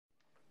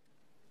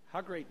How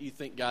great do you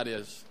think God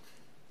is?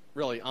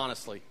 Really,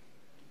 honestly.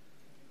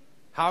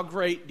 How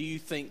great do you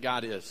think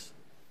God is?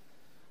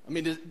 I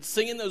mean,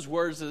 singing those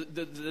words,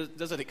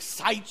 does it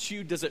excite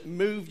you? Does it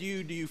move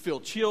you? Do you feel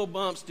chill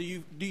bumps? Do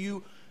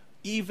you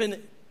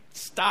even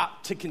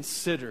stop to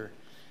consider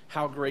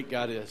how great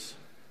God is?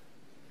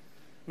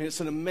 I mean,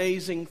 it's an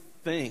amazing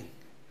thing.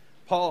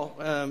 Paul,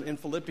 in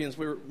Philippians,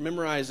 we were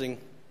memorizing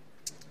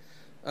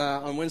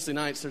on Wednesday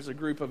nights. There's a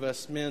group of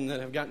us men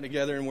that have gotten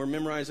together, and we're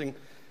memorizing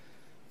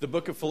the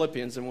book of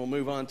Philippians, and we'll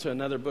move on to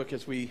another book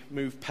as we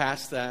move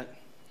past that,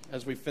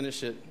 as we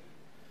finish it.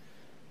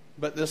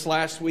 But this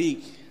last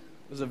week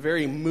was a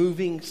very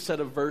moving set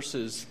of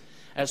verses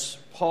as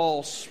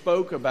Paul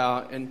spoke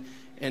about and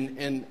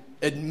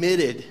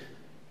admitted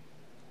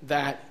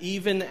that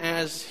even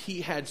as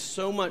he had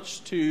so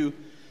much to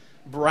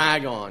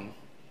brag on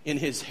in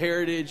his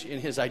heritage, in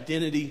his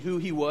identity, who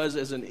he was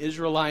as an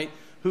Israelite,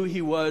 who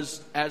he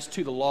was as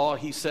to the law,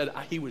 he said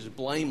he was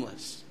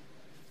blameless.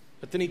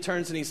 But then he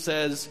turns and he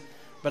says,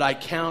 "But I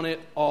count it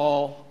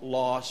all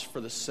loss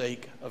for the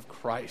sake of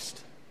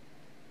Christ."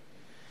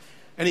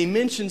 And he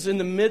mentions in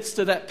the midst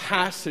of that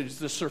passage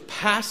the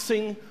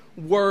surpassing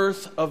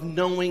worth of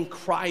knowing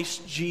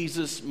Christ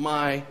Jesus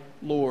my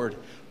Lord.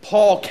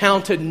 Paul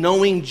counted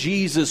knowing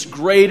Jesus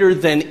greater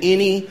than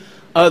any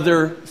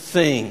other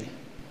thing.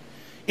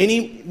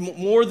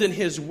 More than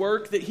his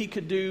work that he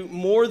could do,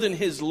 more than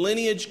his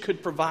lineage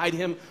could provide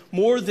him,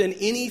 more than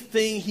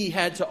anything he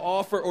had to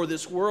offer or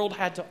this world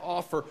had to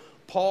offer,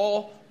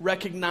 Paul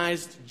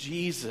recognized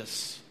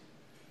Jesus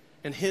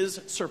and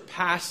his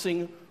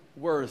surpassing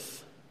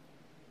worth.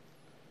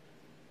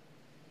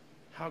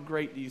 How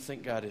great do you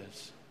think God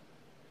is?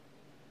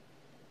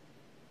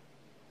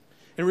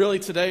 And really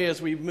today,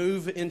 as we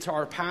move into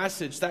our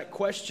passage, that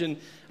question,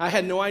 I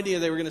had no idea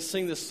they were going to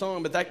sing this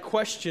song, but that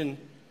question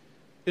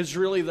is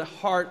really the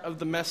heart of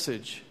the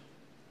message.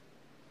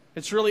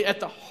 It's really at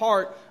the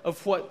heart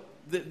of what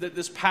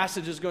this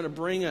passage is going to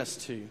bring us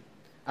to.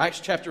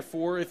 Acts chapter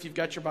 4, if you've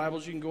got your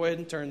Bibles, you can go ahead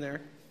and turn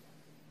there.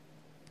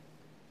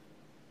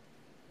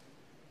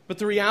 But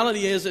the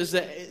reality is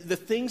that the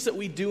things that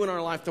we do in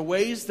our life, the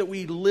ways that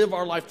we live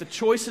our life, the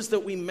choices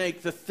that we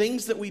make, the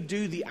things that we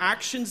do, the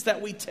actions that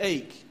we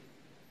take,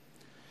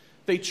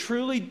 they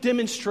truly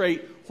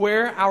demonstrate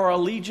where our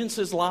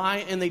allegiances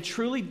lie, and they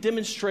truly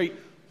demonstrate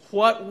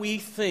what we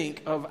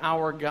think of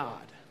our God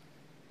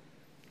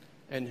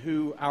and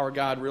who our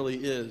God really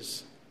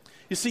is.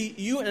 You see,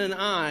 you and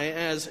I,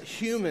 as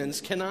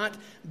humans, cannot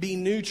be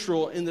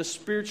neutral in the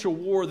spiritual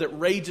war that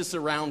rages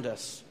around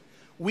us.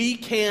 We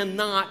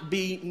cannot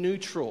be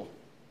neutral.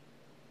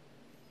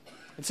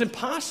 It's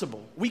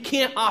impossible. We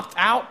can't opt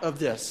out of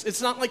this.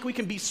 It's not like we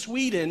can be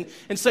Sweden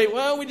and say,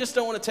 well, we just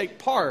don't want to take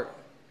part.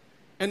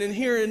 And then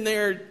here and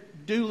there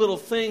do little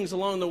things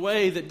along the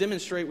way that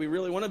demonstrate we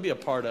really want to be a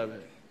part of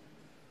it.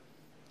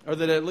 Or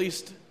that at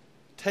least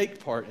take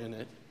part in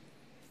it.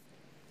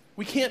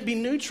 We can't be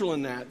neutral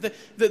in that.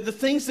 The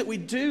things that we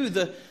do,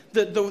 the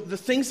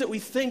things that we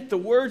think, the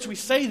words we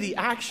say, the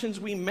actions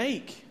we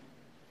make,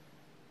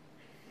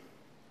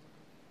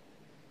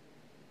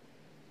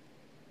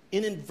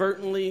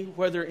 inadvertently,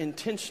 whether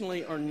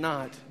intentionally or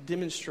not,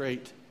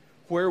 demonstrate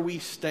where we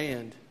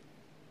stand.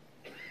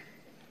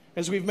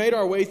 As we've made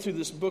our way through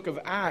this book of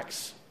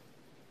Acts,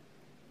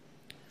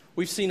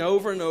 we've seen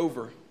over and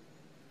over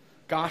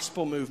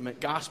gospel movement.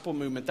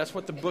 That's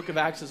what the book of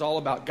Acts is all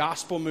about,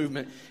 gospel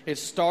movement. It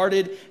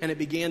started and it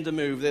began to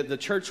move. The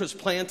church was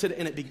planted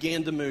and it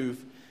began to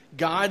move.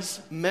 God's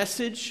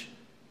message,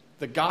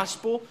 the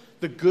gospel,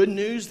 the good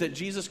news that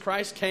Jesus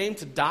Christ came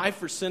to die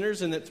for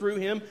sinners and that through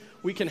him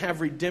we can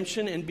have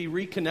redemption and be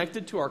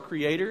reconnected to our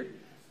Creator.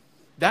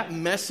 That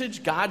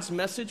message, God's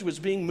message, was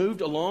being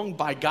moved along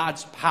by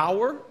God's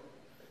power.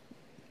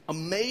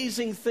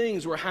 Amazing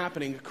things were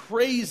happening.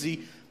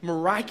 Crazy,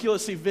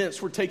 miraculous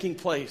events were taking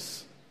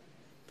place.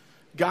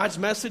 God's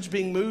message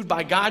being moved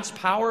by God's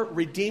power,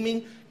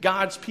 redeeming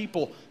God's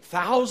people.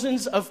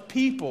 Thousands of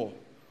people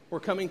were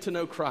coming to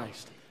know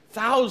Christ.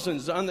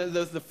 Thousands. On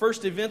the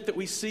first event that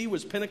we see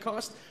was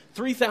Pentecost.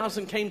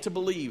 3,000 came to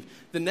believe.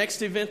 The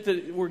next event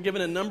that we're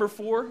given a number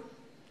for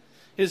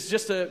is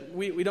just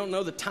we don't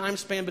know the time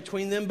span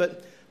between them,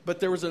 but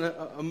there was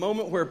a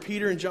moment where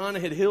Peter and John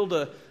had healed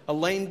a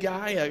lame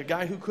guy, a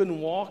guy who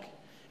couldn't walk.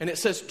 And it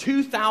says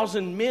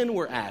 2,000 men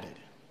were added.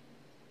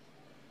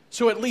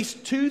 So at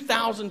least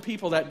 2,000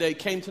 people that day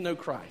came to know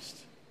Christ.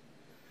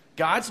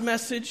 God's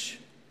message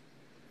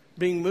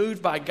being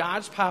moved by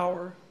God's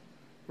power,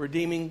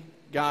 redeeming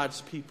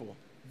God's people.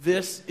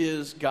 This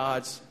is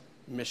God's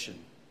mission.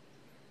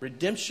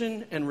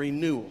 Redemption and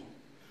renewal.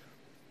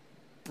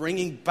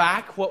 Bringing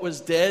back what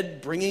was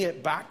dead, bringing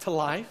it back to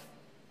life,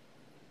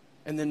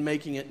 and then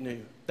making it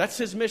new. That's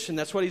his mission.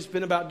 That's what he's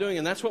been about doing.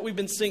 And that's what we've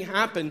been seeing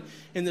happen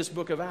in this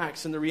book of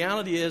Acts. And the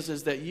reality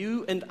is that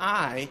you and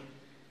I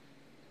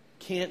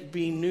can't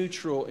be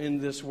neutral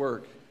in this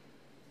work.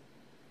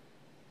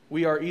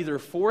 We are either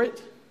for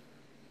it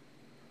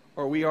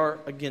or we are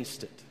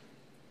against it.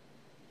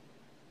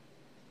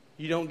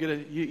 you don't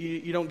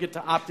get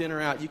to opt in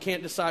or out. You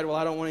can't decide, well,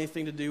 I don't want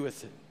anything to do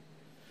with it.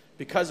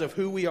 Because of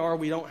who we are,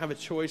 we don't have a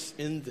choice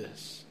in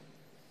this.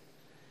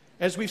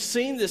 As we've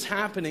seen this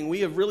happening,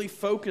 we have really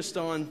focused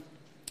on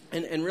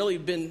and really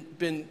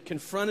been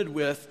confronted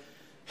with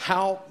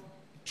how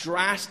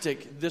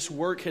drastic this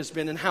work has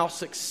been and how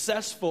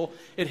successful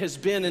it has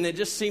been. And it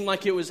just seemed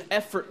like it was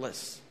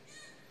effortless.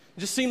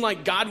 It just seemed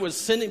like God was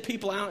sending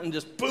people out and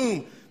just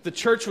boom, the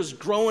church was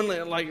growing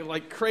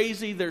like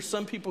crazy. There's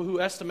some people who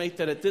estimate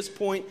that at this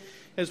point,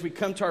 as we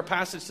come to our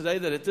passage today,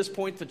 that at this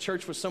point the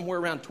church was somewhere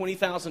around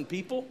 20,000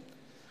 people.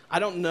 I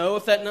don't know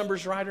if that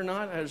number's right or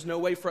not. There's no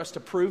way for us to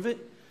prove it.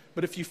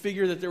 But if you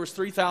figure that there was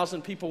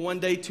 3,000 people one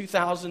day,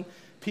 2,000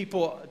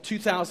 people,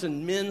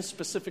 2,000 men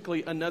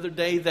specifically another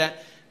day,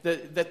 that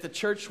the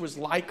church was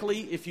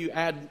likely, if you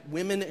add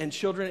women and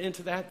children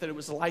into that it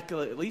was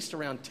likely at least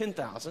around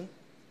 10,000.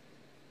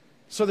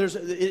 So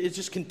it's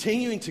just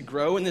continuing to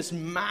grow and this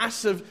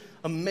massive,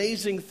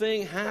 amazing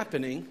thing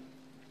happening.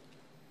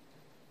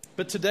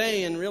 But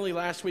today, and really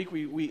last week,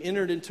 we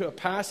entered into a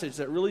passage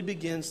that really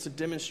begins to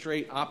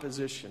demonstrate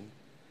opposition.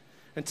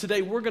 And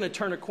today we're going to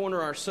turn a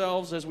corner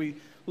ourselves as we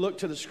look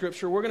to the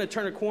Scripture. We're going to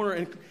turn a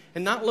corner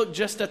and not look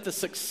just at the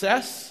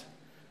success,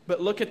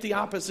 but look at the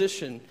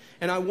opposition.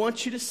 And I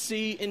want you to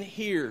see and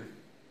hear.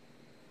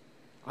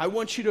 I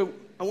want you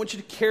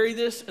to carry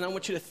this, and I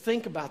want you to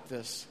think about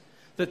this.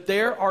 That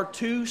there are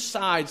two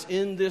sides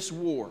in this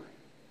war.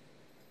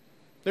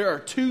 There are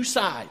two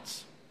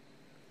sides.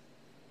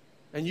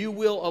 And you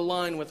will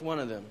align with one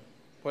of them,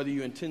 whether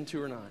you intend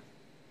to or not.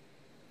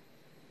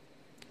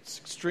 It's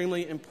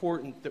extremely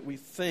important that we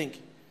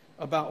think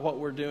about what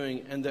we're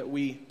doing and that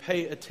we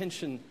pay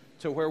attention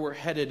to where we're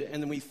headed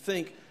and then we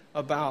think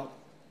about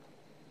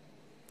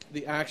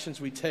the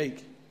actions we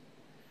take.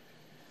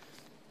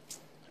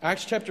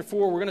 Acts chapter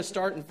 4, we're going to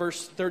start in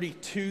verse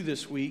 32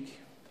 this week.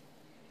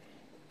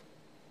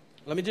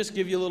 Let me just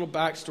give you a little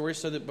backstory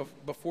so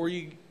that before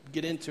you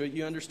get into it,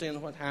 you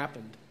understand what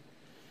happened.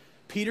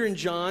 Peter and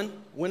John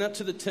went up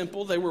to the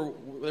temple. They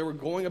were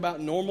going about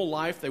normal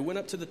life. They went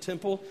up to the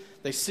temple.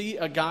 They see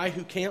a guy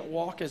who can't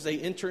walk as they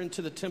enter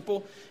into the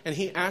temple, and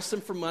he asks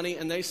them for money,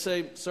 and they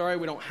say, sorry,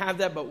 we don't have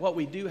that, but what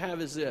we do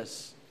have is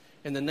this.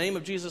 In the name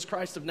of Jesus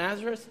Christ of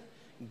Nazareth,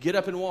 get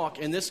up and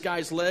walk. And this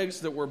guy's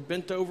legs that were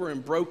bent over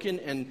and broken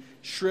and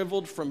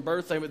shriveled from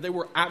birth, they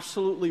were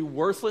absolutely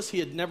worthless. He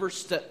had never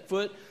stepped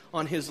foot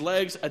on his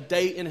legs a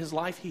day in his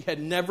life. He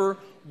had never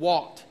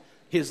walked.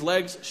 His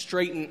legs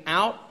straightened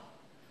out.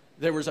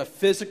 There was a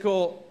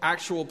physical,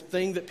 actual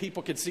thing that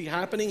people could see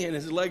happening, and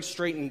his legs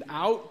straightened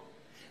out,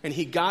 and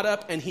he got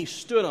up and he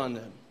stood on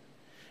them.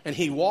 And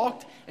he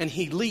walked and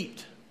he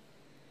leaped.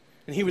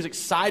 And he was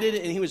excited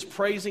and he was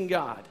praising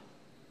God.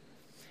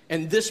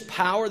 And this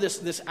power,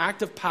 this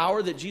act of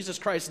power that Jesus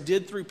Christ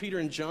did through Peter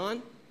and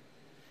John,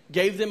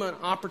 gave them an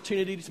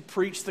opportunity to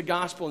preach the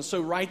gospel. And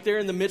so right there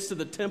in the midst of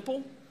the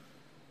temple,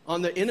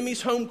 on the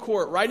enemy's home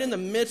court, right in the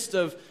midst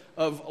of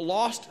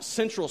lost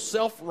central,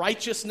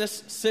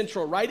 self-righteousness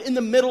central, right in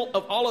the middle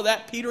of all of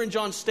that, Peter and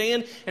John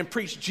stand and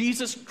preach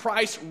Jesus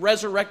Christ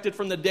resurrected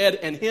from the dead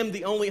and him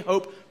the only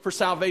hope for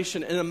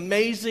salvation. An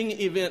amazing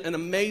event, an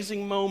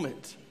amazing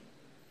moment.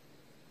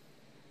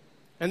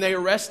 And they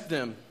arrest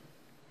them.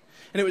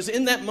 And it was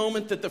in that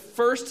moment that the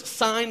first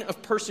sign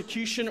of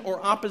persecution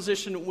or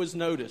opposition was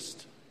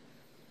noticed.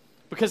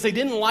 Because they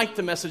didn't like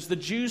the message. The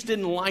Jews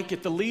didn't like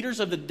it. The leaders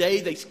of the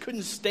day, they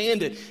couldn't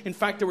stand it. In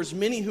fact, there was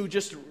many who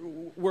just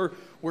were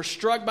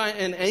struck by it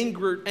and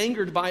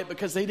angered by it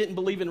because they didn't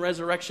believe in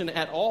resurrection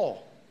at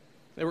all.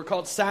 They were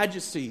called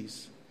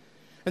Sadducees.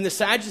 And the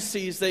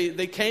Sadducees,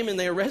 they came and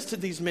they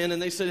arrested these men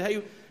and they said,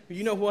 hey,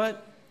 you know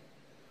what?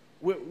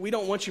 We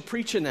don't want you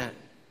preaching that.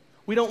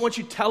 We don't want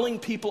you telling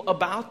people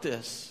about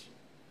this.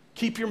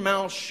 Keep your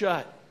mouth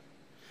shut.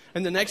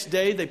 And the next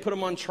day, they put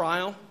them on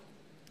trial.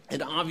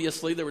 And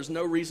obviously, there was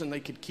no reason they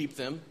could keep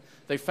them.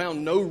 They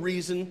found no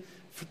reason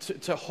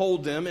to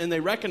hold them. And they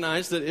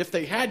recognized that if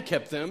they had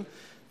kept them,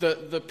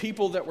 the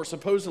people that were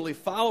supposedly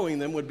following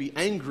them would be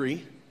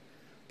angry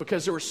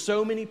because there were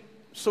so many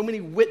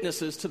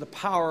witnesses to the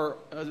power,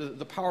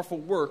 the powerful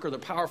work or the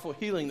powerful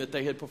healing that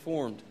they had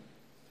performed.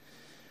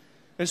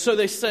 And so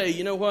they say,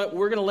 you know what,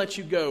 we're going to let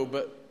you go,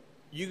 but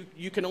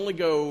you can only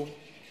go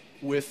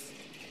with...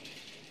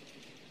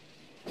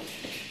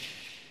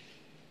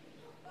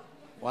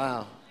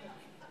 Wow.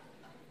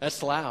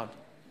 That's loud.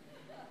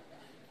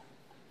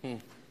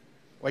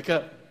 Wake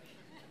up.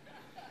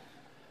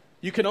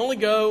 You can only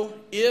go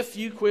if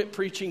you quit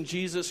preaching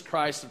Jesus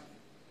Christ.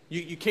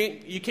 You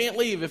can't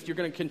leave if you're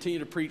going to continue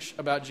to preach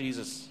about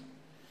Jesus.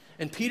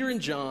 And Peter and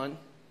John,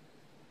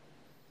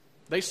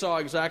 they saw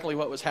exactly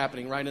what was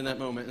happening right in that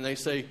moment. And they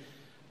say,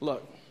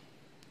 look,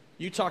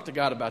 you talk to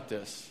God about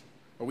this.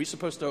 Are we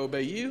supposed to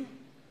obey you?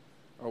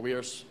 Or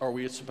are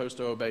we supposed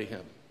to obey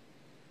him?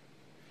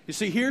 You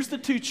see, here's the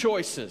two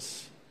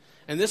choices.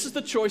 And this is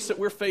the choice that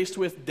we're faced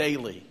with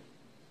daily.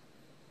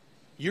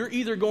 You're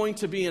either going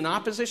to be in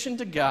opposition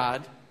to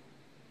God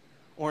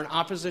or in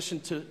opposition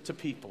to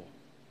people.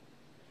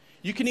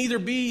 You can either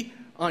be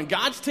on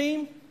God's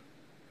team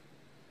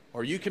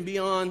or you can be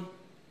on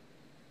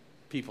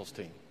people's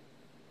team.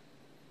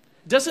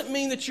 Doesn't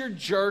mean that you're a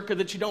jerk or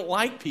that you don't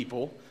like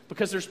people,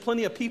 because there's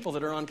plenty of people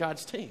that are on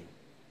God's team.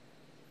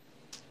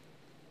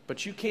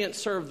 But you can't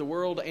serve the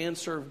world and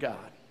serve God.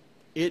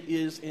 It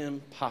is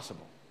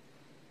impossible.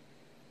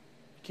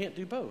 You can't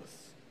do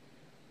both.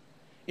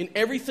 In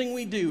everything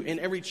we do, in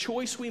every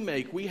choice we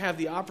make, we have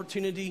the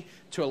opportunity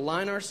to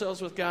align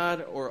ourselves with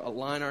God or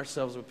align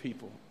ourselves with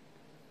people.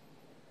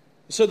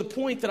 So the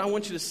point that I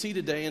want you to see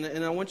today,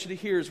 and I want you to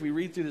hear as we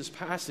read through this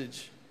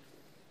passage,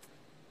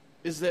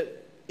 is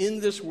that in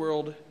this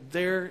world,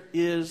 there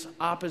is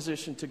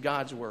opposition to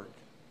God's work.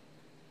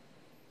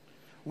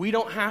 We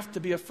don't have to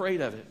be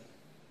afraid of it.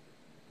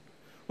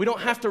 We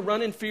don't have to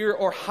run in fear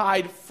or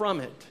hide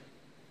from it.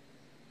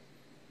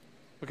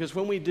 Because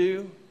when we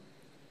do,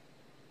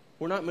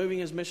 we're not moving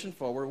His mission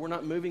forward. We're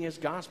not moving His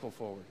gospel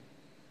forward.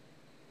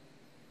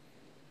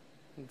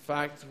 In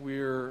fact,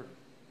 we're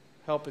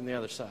helping the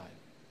other side.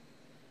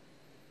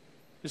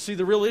 You see,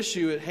 the real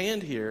issue at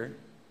hand here,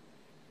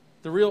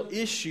 the real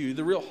issue,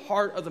 the real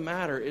heart of the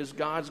matter is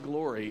God's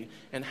glory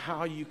and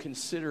how you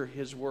consider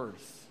His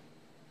worth.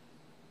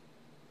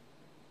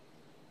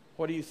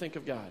 What do you think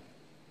of God?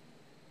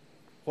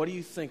 What do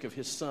you think of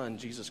His Son,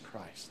 Jesus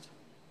Christ?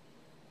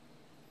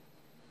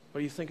 What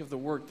do you think of the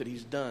work that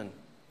He's done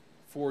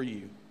for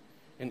you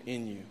and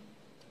in you?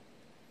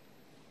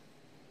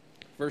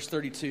 Verse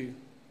 32.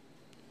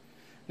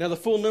 Now the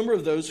full number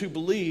of those who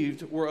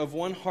believed were of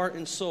one heart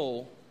and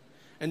soul,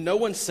 and no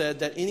one said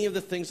that any of the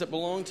things that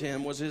belonged to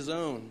him was his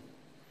own.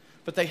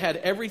 But they had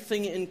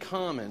everything in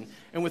common,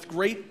 and with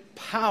great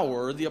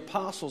power the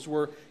apostles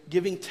were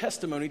giving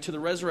testimony to the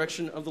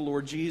resurrection of the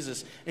Lord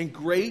Jesus, and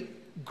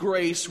great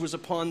grace was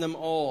upon them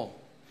all.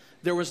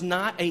 There was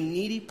not a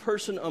needy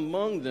person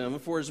among them,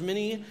 for as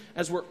many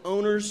as were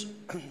owners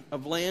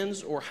of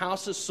lands or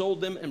houses sold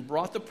them and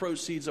brought the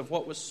proceeds of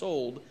what was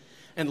sold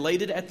and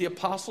laid it at the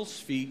apostles'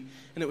 feet,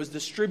 and it was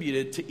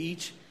distributed to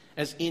each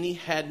as any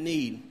had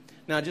need.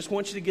 Now, I just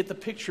want you to get the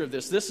picture of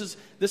this. This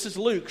is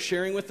Luke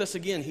sharing with us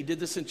again. He did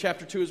this in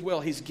chapter 2 as well.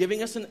 He's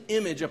giving us an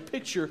image, a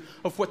picture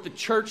of what the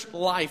church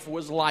life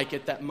was like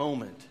at that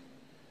moment.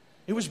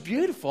 It was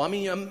beautiful. I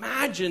mean,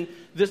 imagine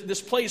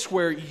this place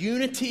where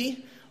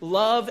unity,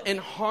 love, and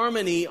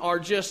harmony are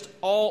just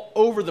all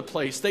over the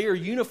place. They are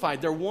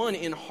unified. They're one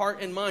in heart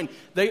and mind.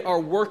 They are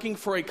working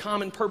for a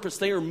common purpose.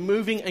 They are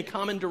moving a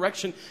common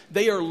direction.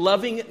 They are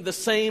loving the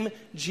same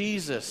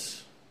Jesus.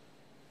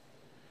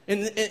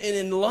 And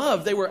in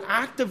love, they were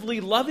actively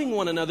loving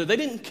one another. They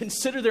didn't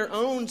consider their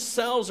own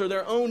selves or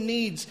their own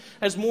needs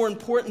as more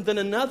important than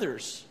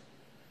another's.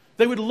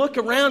 They would look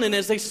around, and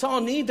as they saw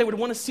a need, they would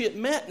want to see it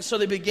met. And so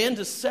they began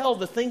to sell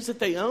the things that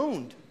they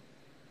owned.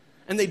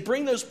 And they'd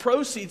bring those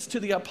proceeds to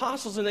the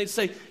apostles, and they'd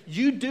say,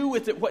 you do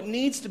with it what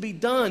needs to be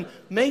done.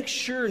 Make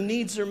sure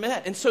needs are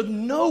met. And so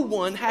no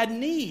one had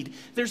need.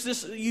 There's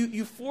this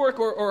euphoric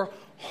or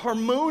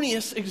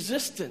harmonious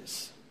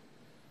existence.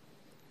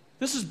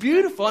 This is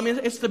beautiful. I mean,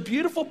 it's the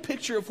beautiful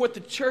picture of what the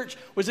church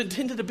was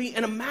intended to be.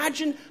 And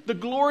imagine the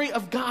glory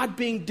of God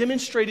being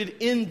demonstrated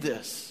in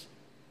this.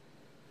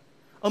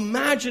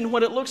 Imagine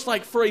what it looks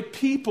like for a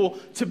people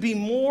to be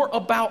more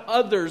about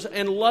others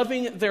and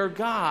loving their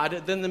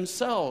God than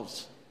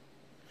themselves.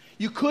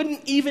 You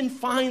couldn't even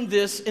find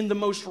this in the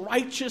most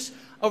righteous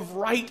of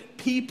right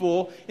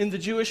people in the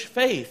Jewish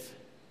faith.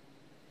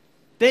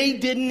 They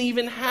didn't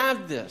even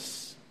have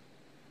this.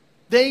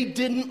 They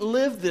didn't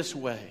live this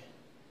way.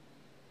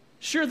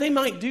 Sure, they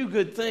might do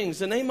good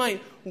things, and they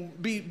might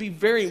be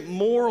very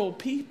moral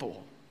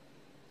people.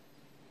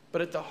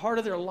 But at the heart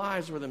of their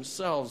lives were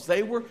themselves.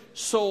 They were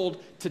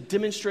sold to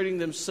demonstrating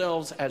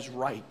themselves as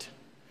right.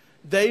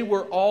 They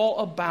were all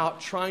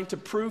about trying to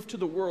prove to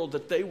the world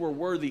that they were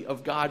worthy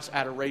of God's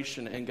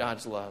adoration and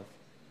God's love.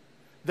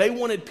 They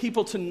wanted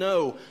people to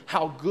know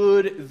how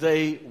good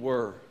they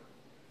were.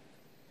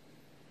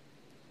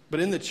 But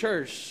in the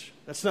church,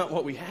 that's not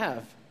what we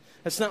have.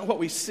 That's not what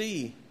we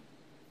see.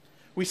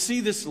 We see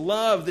this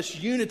love, this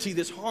unity,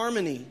 this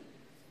harmony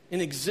in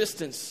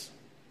existence.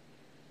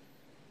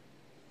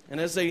 And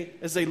as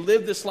they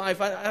live this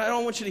life, I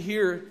don't want you to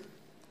hear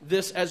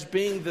this as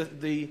being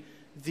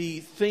the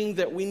thing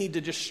that we need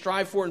to just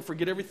strive for and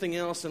forget everything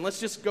else. And let's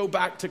just go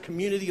back to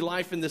community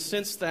life in the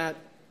sense that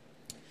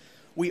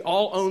we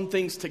all own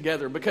things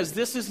together. Because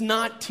this is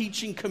not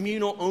teaching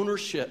communal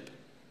ownership.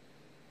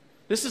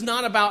 This is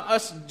not about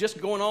us just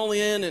going all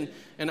in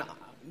and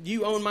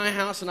you own my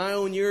house and I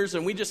own yours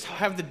and we just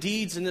have the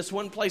deeds in this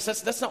one place.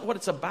 That's not what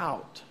it's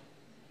about.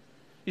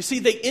 You see,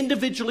 they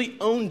individually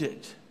owned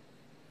it.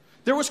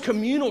 There was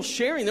communal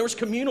sharing. There was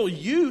communal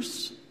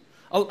use.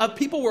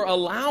 People were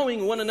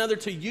allowing one another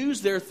to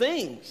use their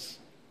things.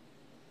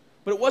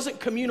 But it wasn't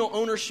communal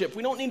ownership.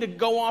 We don't need to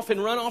go off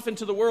and run off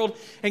into the world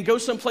and go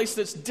someplace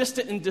that's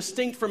distant and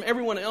distinct from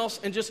everyone else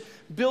and just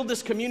build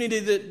this community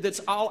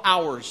that's all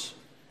ours.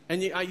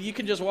 And you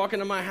can just walk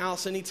into my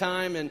house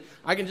anytime, and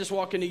I can just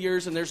walk into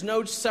yours, and there's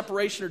no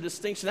separation or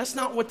distinction. That's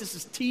not what this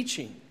is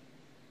teaching.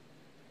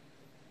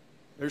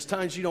 There's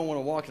times you don't want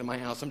to walk into my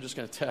house, I'm just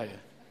going to tell you.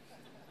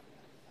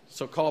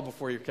 So call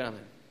before you're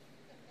coming.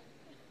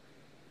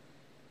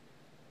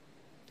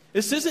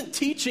 This isn't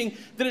teaching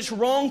that it's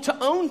wrong to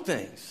own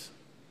things.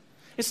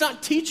 It's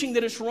not teaching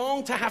that it's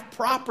wrong to have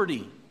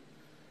property.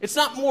 It's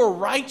not more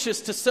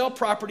righteous to sell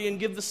property and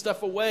give the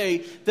stuff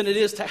away than it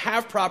is to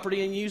have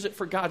property and use it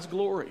for God's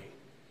glory.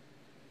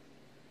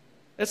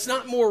 It's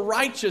not more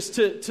righteous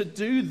to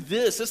do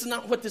this. This is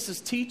not what this is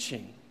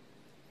teaching.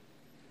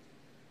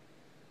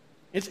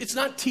 It's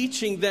not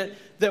teaching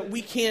that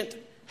we can't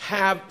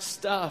have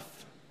stuff.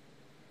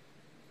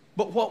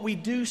 But what we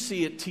do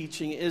see it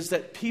teaching is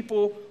that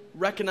people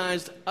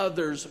recognized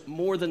others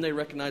more than they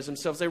recognize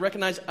themselves. They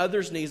recognize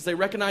others' needs. They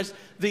recognize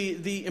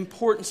the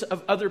importance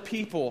of other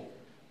people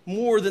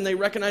more than they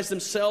recognize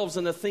themselves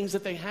and the things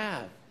that they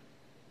have.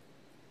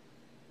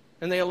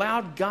 And they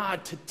allowed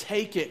God to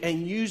take it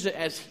and use it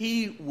as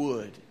He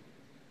would.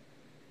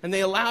 And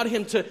they allowed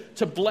Him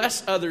to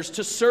bless others,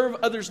 to serve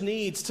others'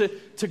 needs,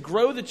 to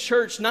grow the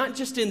church, not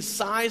just in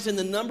size and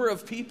the number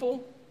of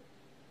people,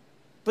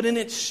 but in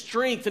its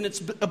strength and its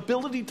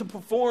ability to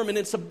perform and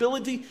its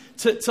ability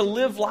to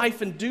live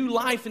life and do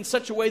life in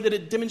such a way that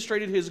it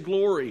demonstrated His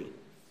glory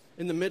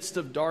in the midst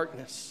of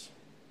darkness.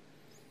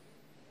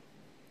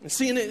 And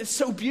seeing it, it's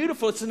so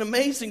beautiful. It's an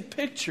amazing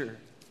picture.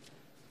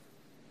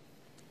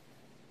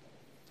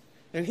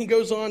 And he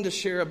goes on to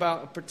share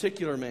about a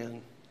particular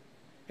man.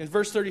 In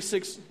verse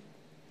 36,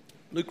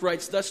 Luke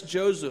writes, "Thus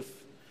Joseph,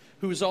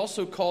 who is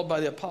also called by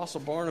the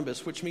apostle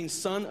Barnabas, which means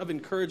son of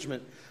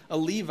encouragement, a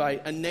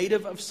Levite, a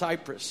native of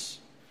Cyprus,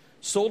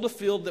 sold a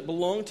field that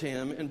belonged to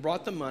him and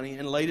brought the money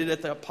and laid it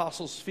at the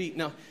apostles' feet."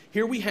 Now,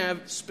 here we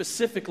have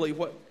specifically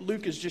what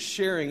Luke is just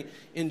sharing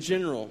in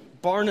general.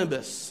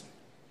 Barnabas,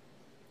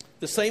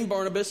 the same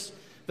Barnabas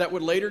that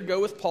would later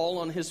go with Paul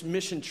on his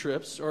mission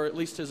trips, or at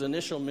least his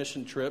initial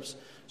mission trips.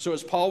 So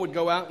as Paul would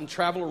go out and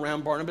travel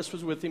around, Barnabas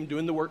was with him,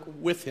 doing the work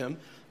with him.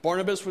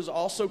 Barnabas was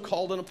also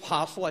called an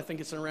apostle. I think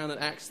it's around in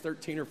Acts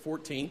 13 or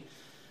 14.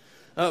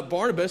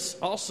 Barnabas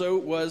also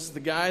was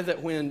the guy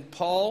that when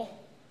Paul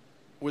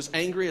was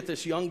angry at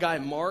this young guy,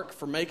 Mark,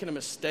 for making a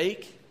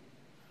mistake,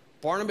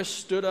 Barnabas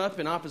stood up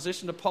in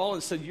opposition to Paul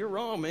and said, "You're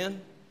wrong,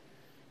 man.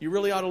 You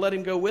really ought to let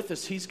him go with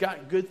us. He's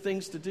got good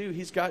things to do.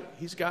 He's got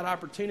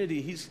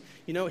opportunity.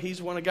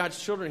 He's one of God's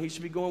children. He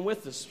should be going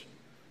with us."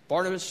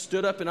 Barnabas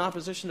stood up in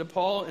opposition to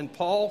Paul, and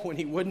Paul, when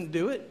he wouldn't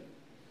do it,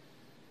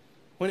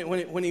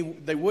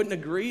 they wouldn't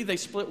agree, they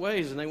split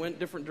ways and they went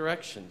different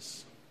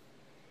directions.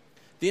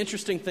 The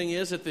interesting thing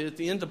is, at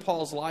the end of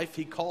Paul's life,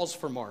 he calls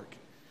for Mark.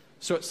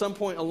 So at some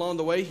point along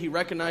the way, he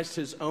recognized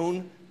his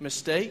own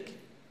mistake,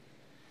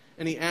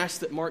 and he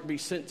asked that Mark be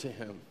sent to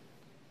him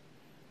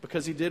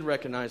because he did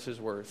recognize his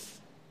worth.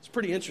 It's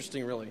pretty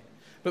interesting, really.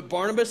 But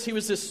Barnabas, he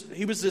was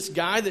this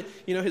guy that,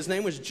 his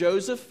name was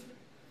Joseph.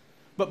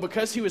 But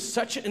because he was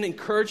such an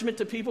encouragement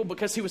to people,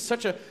 because he was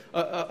such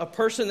a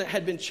person that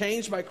had been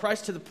changed by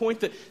Christ to the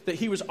point that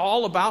he was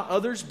all about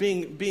others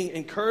being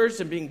encouraged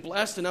and being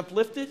blessed and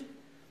uplifted,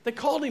 they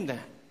called him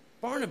that.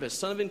 Barnabas,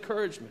 son of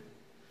encouragement.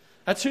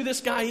 That's who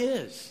this guy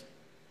is.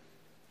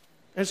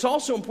 And it's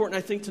also important,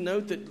 I think, to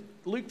note that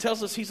Luke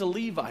tells us he's a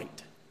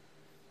Levite.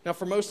 Now,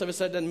 for most of us,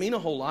 that doesn't mean a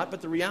whole lot,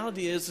 but the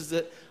reality is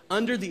that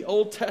under the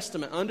Old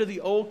Testament, under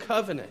the Old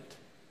Covenant,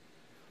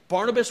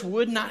 Barnabas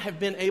would not have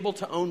been able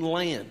to own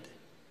land.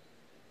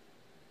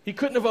 He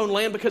couldn't have owned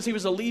land because he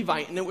was a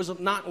Levite, and it was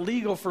not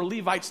legal for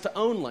Levites to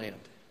own land.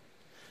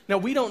 Now,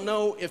 we don't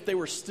know if they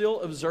were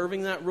still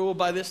observing that rule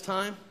by this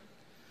time,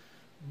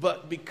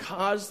 but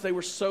because they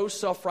were so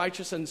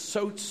self-righteous and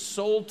so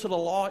sold to the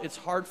law, it's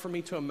hard for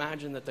me to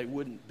imagine that they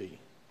wouldn't be,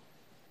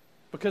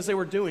 because they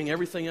were doing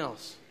everything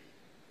else.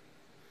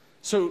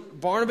 So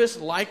Barnabas,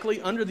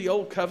 likely under the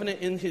Old Covenant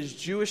in his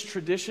Jewish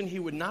tradition, he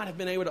would not have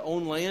been able to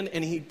own land,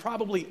 and he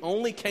probably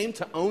only came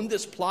to own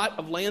this plot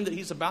of land that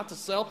he's about to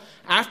sell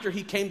after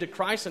he came to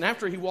Christ and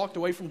after he walked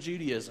away from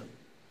Judaism.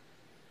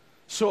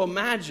 So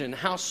imagine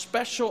how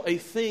special a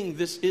thing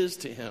this is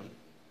to him.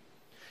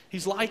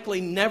 He's likely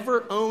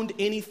never owned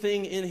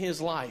anything in his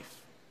life.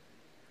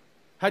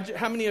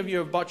 How many of you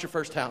have bought your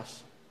first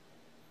house?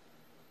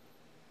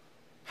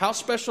 How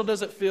special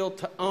does it feel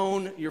to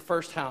own your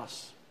first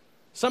house?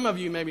 Some of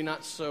you maybe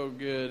not so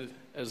good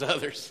as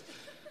others,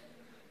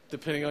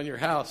 depending on your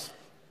house.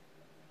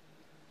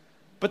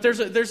 But there's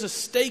a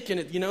stake in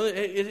it.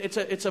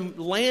 It's a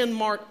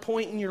landmark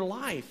point in your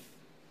life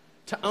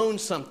to own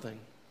something.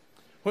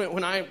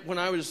 When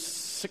I was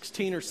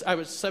 16 or I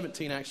was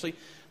 17 actually,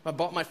 I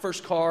bought my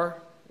first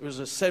car. It was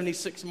a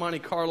 '76 Monte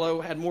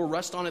Carlo. Had more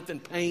rust on it than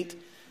paint.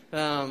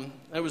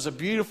 It was a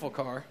beautiful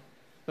car.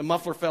 The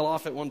muffler fell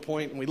off at one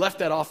point, and we left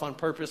that off on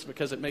purpose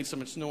because it made so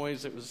much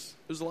noise. It was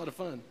a lot of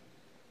fun.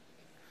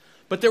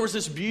 But there was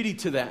this beauty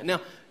to that.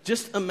 Now,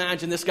 just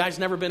imagine this guy's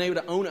never been able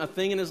to own a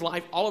thing in his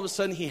life. All of a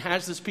sudden, he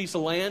has this piece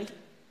of land.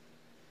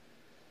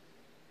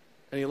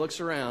 And he looks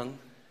around,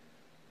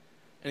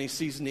 and he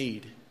sees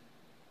need.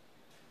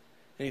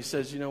 And he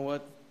says, you know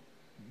what?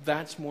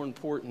 That's more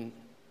important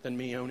than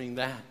me owning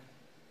that.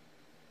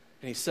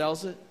 And he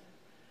sells it,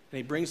 and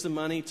he brings the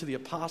money to the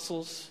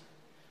apostles.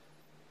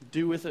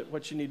 Do with it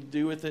what you need to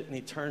do with it, and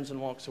he turns and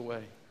walks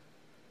away.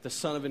 The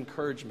son of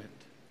encouragement.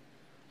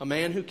 A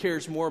man who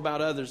cares more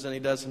about others than he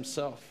does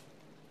himself.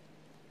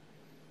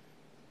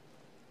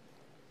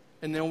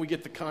 And then we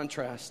get the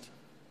contrast.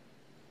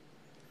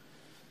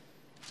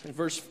 In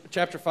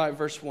chapter 5,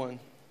 verse 1.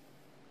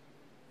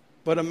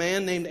 But a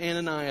man named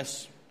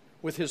Ananias,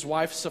 with his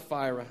wife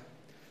Sapphira,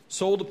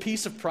 sold a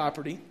piece of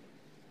property,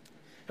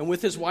 and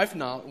with his wife's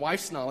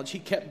knowledge, he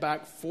kept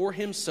back for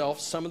himself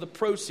some of the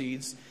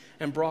proceeds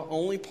and brought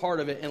only part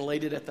of it and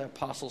laid it at the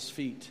apostles'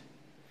 feet.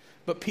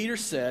 But Peter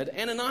said,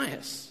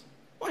 Ananias,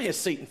 why has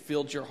Satan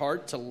filled your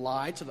heart to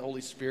lie to the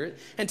Holy Spirit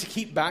and to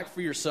keep back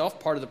for yourself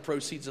part of the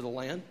proceeds of the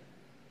land?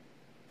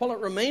 While it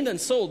remained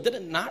unsold, did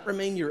it not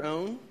remain your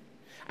own?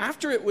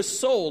 After it was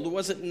sold,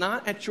 was it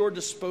not at your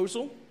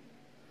disposal?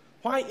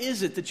 Why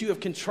is it that you have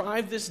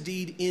contrived this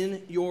deed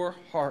in your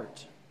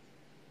heart?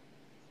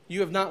 You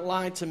have not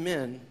lied to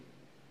men,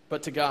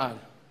 but to God.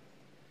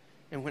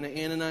 And when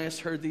Ananias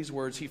heard these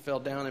words, he fell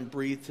down and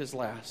breathed his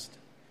last.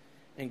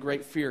 And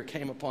great fear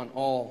came upon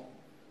all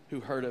who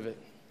heard of it.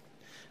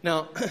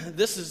 Now,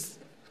 this is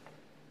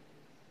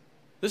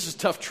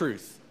tough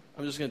truth.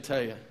 I'm just going to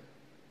tell you.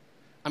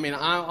 I mean,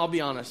 I'll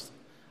be honest.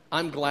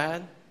 I'm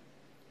glad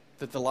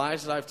that the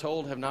lies that I've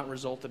told have not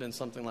resulted in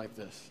something like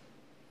this.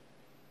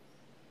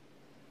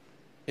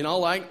 In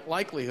all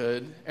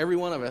likelihood, every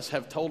one of us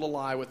have told a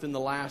lie within the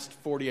last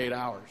 48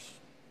 hours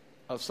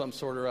of some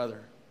sort or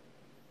other.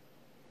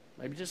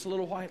 Maybe just a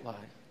little white lie.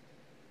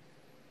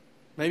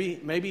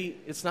 Maybe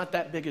it's not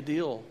that big a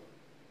deal.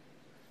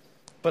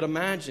 But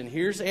imagine,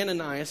 here's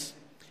Ananias.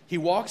 He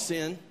walks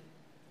in.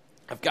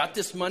 I've got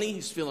this money.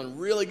 He's feeling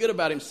really good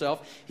about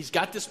himself. He's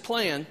got this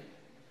plan.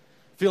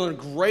 Feeling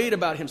great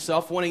about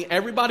himself, wanting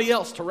everybody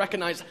else to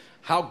recognize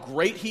how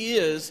great he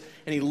is.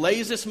 And he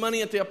lays this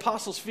money at the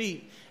apostles'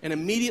 feet. And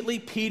immediately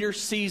Peter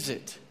sees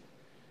it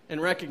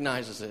and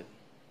recognizes it.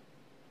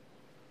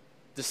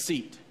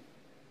 Deceit.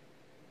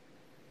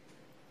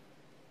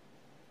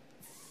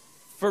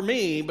 For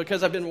me,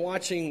 because I've been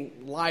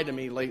watching Lie to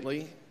Me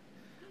lately,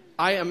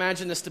 I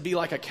imagine this to be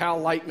like a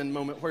Cal Lightman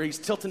moment where he's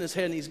tilting his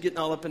head and he's getting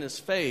all up in his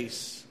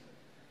face.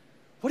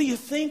 What are you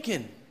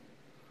thinking?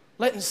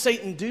 Letting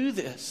Satan do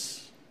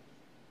this?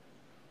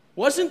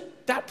 Wasn't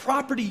that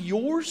property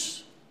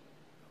yours?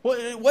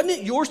 Wasn't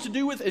it yours to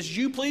do with as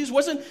you please?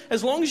 Wasn't,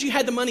 as long as you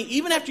had the money,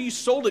 even after you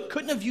sold it,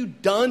 couldn't have you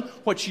done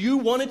what you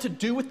wanted to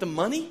do with the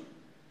money?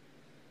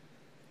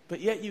 But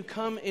yet you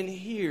come in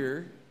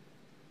here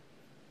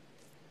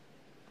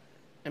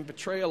and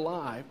portray a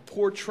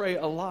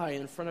lie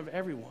in front of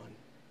everyone.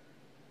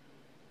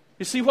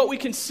 You see, what we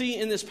can see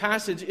in this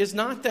passage is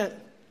not that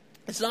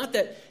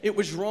it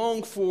was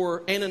wrong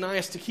for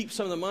Ananias to keep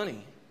some of the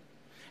money.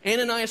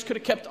 Ananias could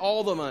have kept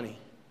all the money.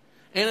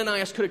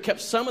 Ananias could have kept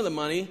some of the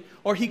money,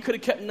 or he could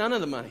have kept none of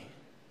the money.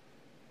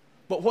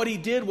 But what he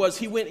did was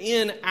he went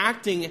in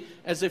acting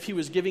as if he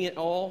was giving it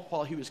all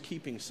while he was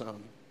keeping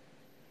some.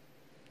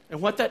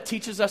 And what that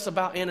teaches us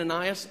about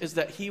Ananias is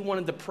that he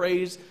wanted the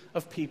praise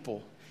of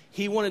people.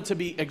 He wanted to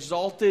be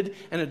exalted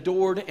and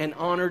adored and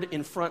honored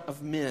in front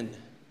of men.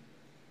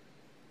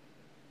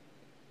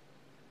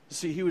 You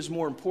see, he was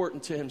more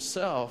important to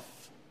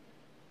himself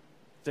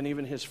than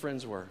even his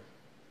friends were.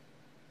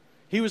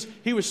 He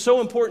was so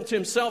important to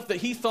himself that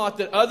he thought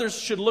that others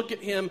should look at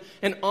him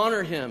and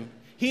honor him.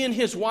 He and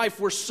his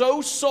wife were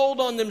so sold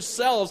on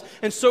themselves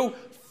and so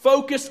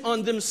focused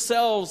on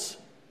themselves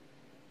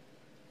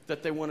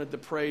that they wanted the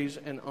praise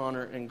and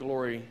honor and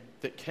glory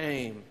that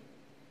came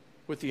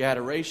with the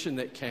adoration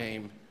that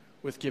came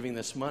with giving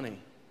this money.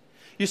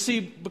 You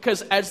see,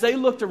 because as they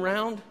looked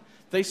around,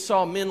 they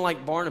saw men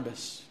like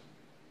Barnabas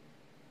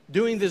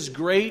doing this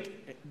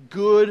great,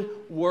 good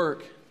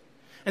work.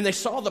 And they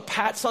saw the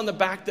pats on the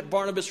back that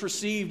Barnabas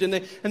received, and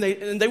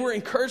they were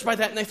encouraged by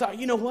that, and they thought,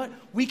 you know what?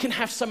 We can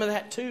have some of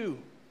that too.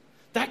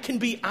 That can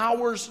be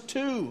ours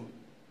too.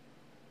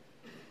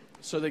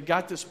 So they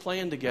got this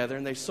plan together,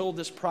 and they sold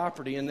this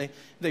property, and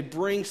they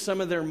bring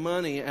some of their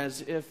money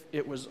as if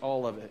it was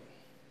all of it.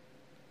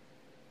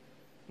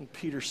 And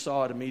Peter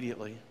saw it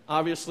immediately.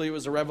 Obviously, it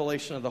was a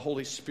revelation of the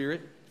Holy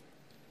Spirit.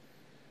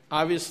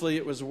 Obviously,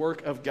 it was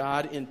work of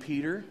God in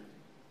Peter.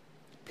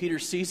 Peter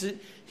sees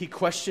it, he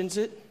questions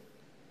it,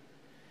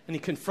 and he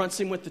confronts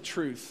him with the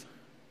truth.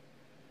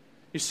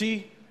 You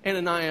see,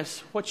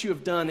 Ananias, what you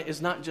have done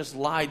is not just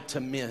lied to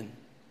men,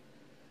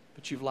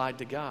 but you've lied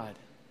to God.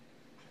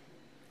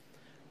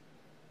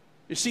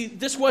 You see,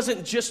 this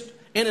wasn't just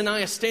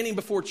Ananias standing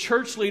before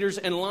church leaders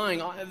and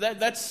lying.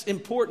 That's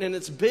important and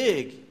it's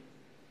big.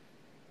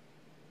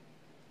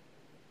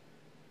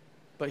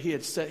 But he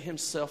had set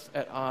himself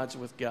at odds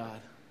with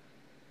God.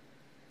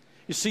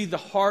 You see, the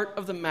heart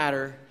of the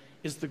matter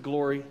is the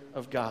glory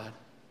of God.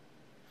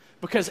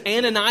 Because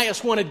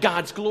Ananias wanted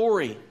God's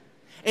glory.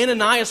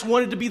 Ananias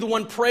wanted to be the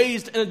one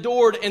praised and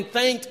adored and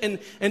thanked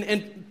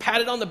and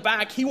patted on the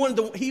back. He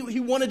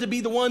wanted to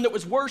be the one that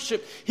was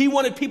worshiped. He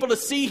wanted people to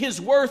see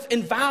his worth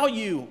and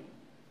value.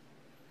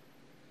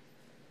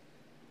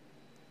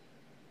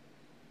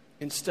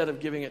 Instead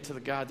of giving it to the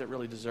God that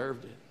really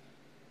deserved it.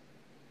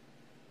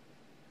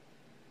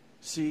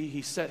 See,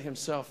 he set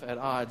himself at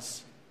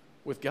odds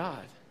with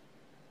God.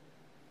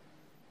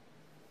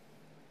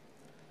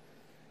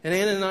 And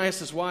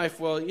Ananias' wife,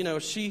 well,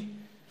 she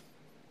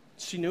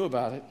knew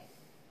about it.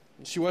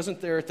 She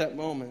wasn't there at that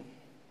moment.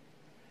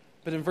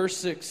 But in verse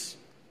 6,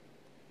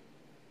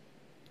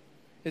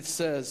 it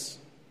says,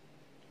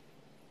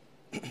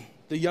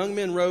 the young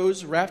men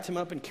rose, wrapped him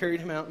up, and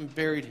carried him out and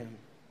buried him.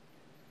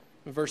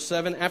 In verse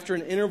 7, after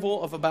an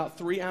interval of about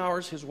 3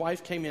 hours, his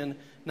wife came in,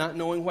 not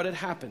knowing what had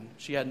happened.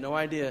 She had no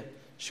idea.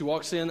 She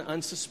walks in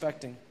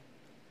unsuspecting.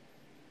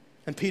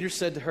 And Peter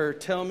said to her,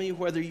 tell me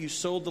whether you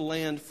sold the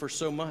land for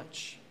so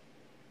much.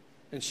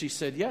 And she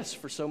said, yes,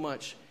 for so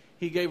much.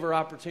 He gave her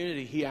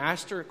opportunity. He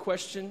asked her a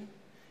question.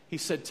 He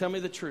said, tell me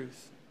the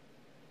truth.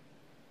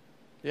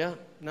 Yeah,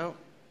 no,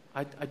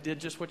 I did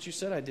just what you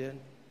said I did.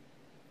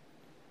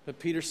 But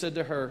Peter said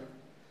to her,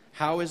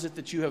 how is it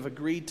that you have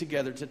agreed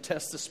together to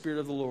test the Spirit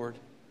of the Lord?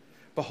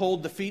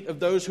 Behold, the feet of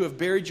those who have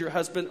buried your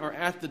husband are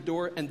at the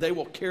door, and they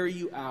will carry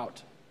you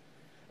out.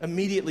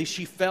 Immediately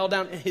she fell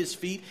down at his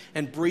feet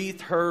and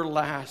breathed her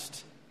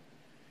last.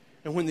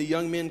 And when the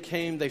young men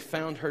came, they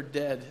found her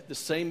dead. The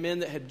same men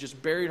that had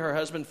just buried her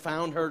husband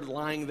found her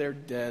lying there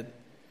dead.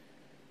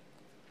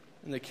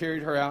 And they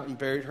carried her out and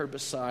buried her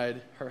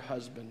beside her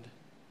husband.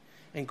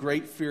 And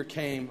great fear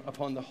came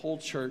upon the whole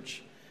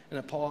church and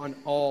upon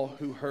all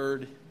who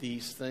heard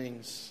these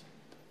things.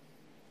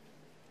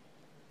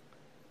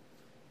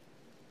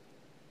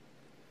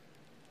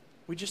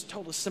 We just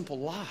told a simple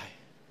lie.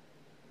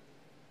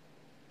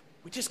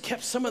 We just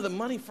kept some of the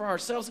money for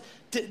ourselves.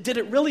 Did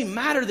it really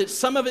matter that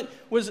some of it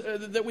was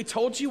that we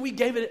told you? We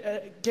gave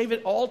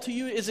it all to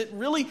you. Is it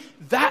really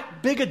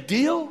that big a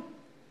deal?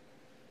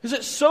 Is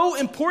it so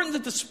important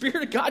that the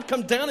Spirit of God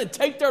come down and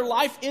take their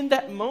life in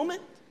that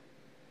moment?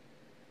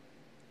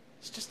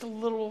 It's just a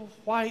little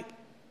white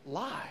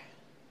lie.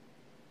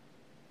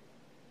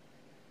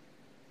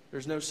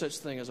 There's no such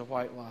thing as a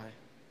white lie.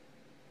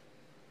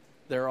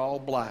 They're all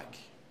black,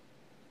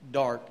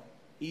 dark,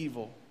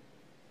 evil.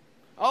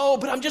 Oh,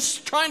 but I'm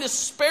just trying to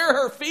spare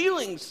her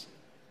feelings.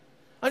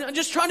 I'm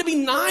just trying to be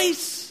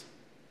nice.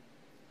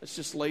 It's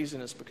just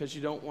laziness because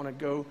you don't want to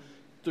go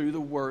through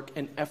the work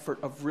and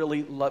effort of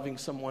really loving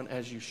someone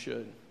as you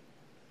should.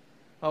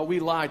 We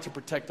lie to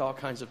protect all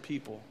kinds of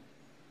people.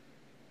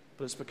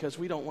 But it's because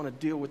we don't want to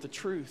deal with the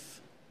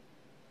truth.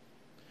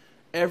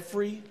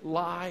 Every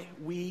lie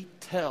we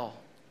tell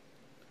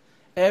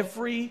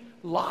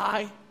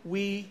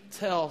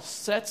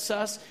sets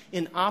us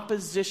in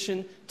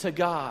opposition to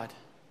God.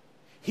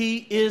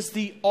 He is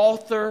the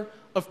author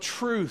of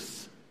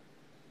truth.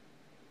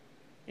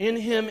 In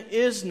him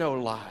is no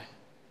lie.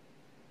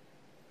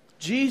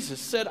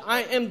 Jesus said,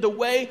 I am the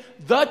way,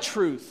 the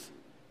truth,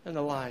 and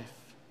the life.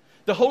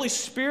 The Holy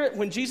Spirit,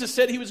 when Jesus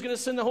said he was going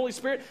to send the Holy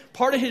Spirit,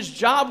 part of his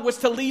job was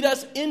to lead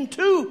us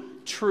into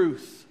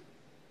truth.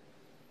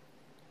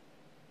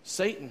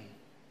 Satan,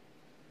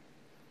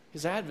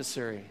 his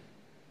adversary,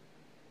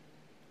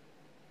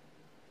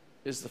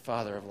 is the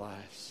father of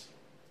lies.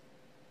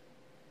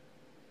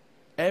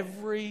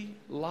 Every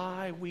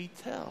lie we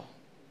tell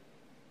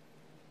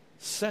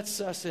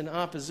sets us in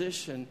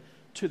opposition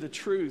to the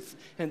truth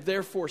and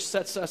therefore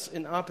sets us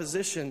in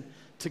opposition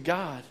to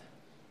God.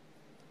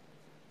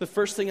 The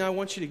first thing I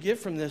want you to get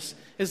from this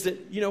is that,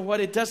 you know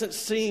what, it doesn't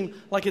seem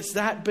like it's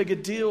that big a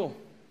deal.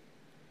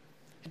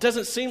 It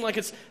doesn't seem like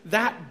it's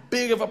that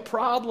big of a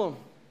problem.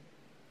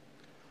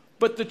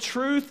 But the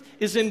truth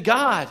is in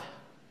God.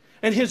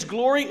 And his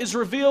glory is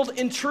revealed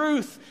in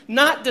truth,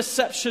 not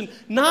deception,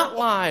 not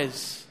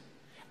lies.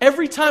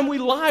 Every time we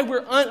lie,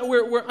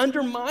 we're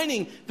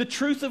undermining the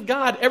truth of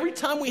God. Every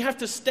time we have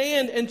to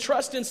stand and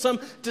trust in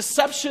some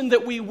deception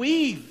that we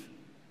weave,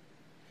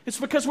 it's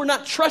because we're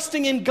not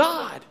trusting in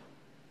God.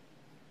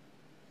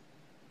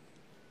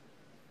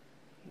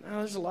 Now,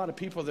 there's a lot of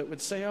people that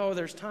would say, oh,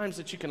 there's times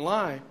that you can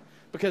lie.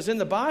 Because in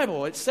the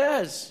Bible, it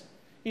says,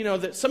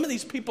 that some of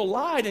these people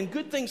lied and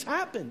good things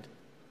happened.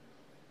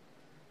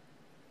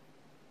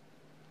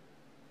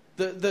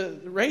 The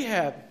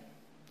Rahab,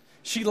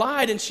 she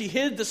lied and she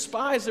hid the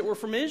spies that were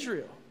from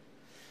Israel.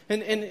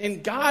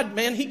 And God,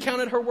 man, he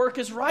counted her work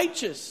as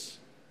righteous.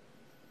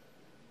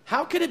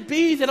 How could it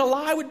be that a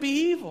lie would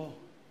be evil?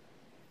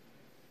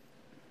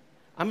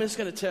 I'm just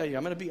going to tell you,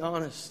 I'm going to be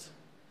honest.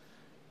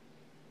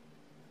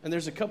 And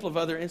there's a couple of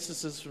other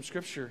instances from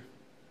Scripture.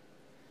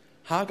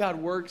 How God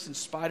works in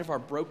spite of our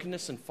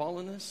brokenness and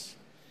fallenness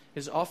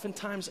is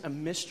oftentimes a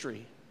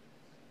mystery.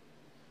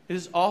 It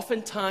is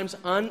oftentimes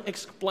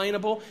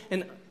unexplainable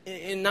and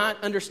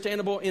not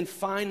understandable in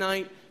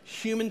finite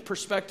human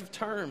perspective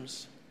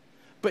terms.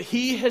 But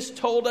he has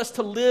told us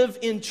to live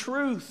in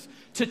truth,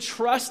 to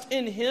trust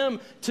in him,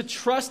 to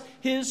trust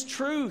his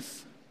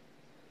truth.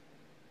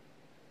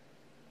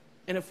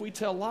 And if we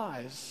tell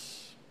lies,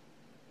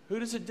 who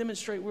does it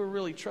demonstrate we're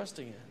really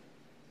trusting in?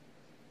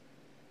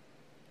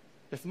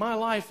 If my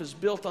life is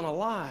built on a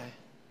lie,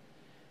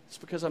 it's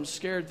because I'm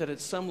scared that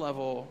at some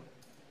level,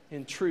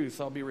 in truth,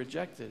 I'll be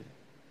rejected.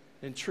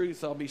 In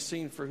truth, I'll be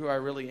seen for who I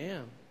really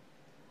am.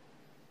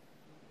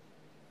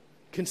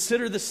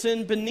 consider the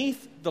sin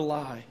beneath the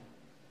lie.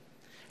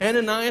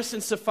 Ananias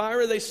and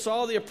Sapphira, they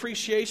saw the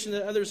appreciation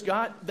that others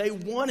got. They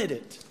wanted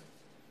it.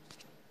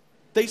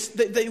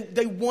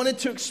 They wanted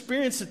to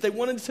experience it. They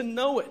wanted to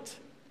know it.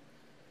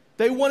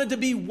 They wanted to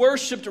be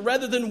worshiped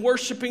rather than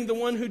worshiping the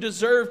one who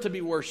deserved to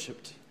be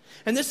worshiped.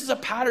 And this is a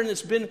pattern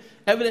that's been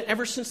evident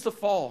ever since the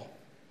fall.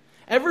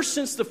 Ever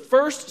since the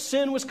first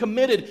sin was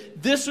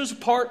committed, this was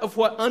part of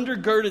what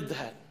undergirded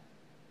that.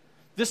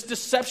 This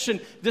deception,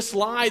 this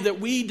lie that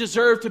we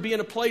deserve to be in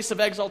a place of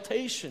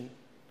exaltation.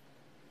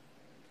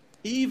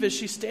 Eve, as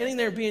she's standing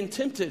there being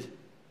tempted,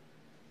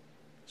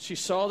 she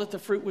saw that the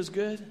fruit was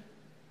good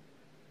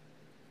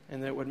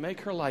and that it would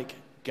make her like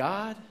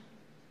God.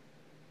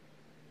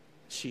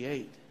 She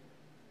ate.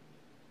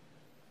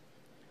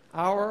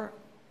 Our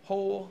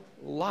whole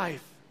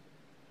life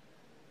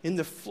in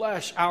the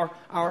flesh,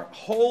 our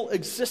whole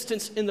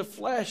existence in the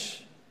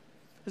flesh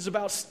is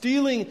about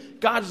stealing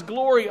God's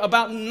glory,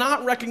 about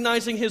not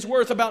recognizing His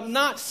worth, about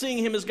not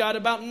seeing Him as God,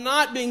 about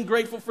not being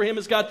grateful for Him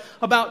as God,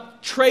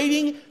 about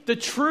trading the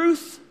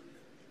truth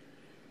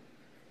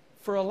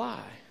for a lie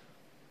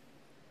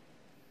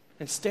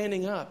and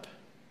standing up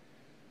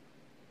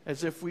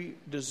as if we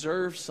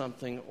deserve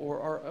something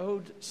or are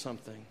owed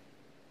something.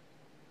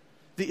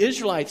 The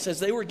Israelites, as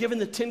they were given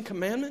the 10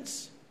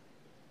 Commandments,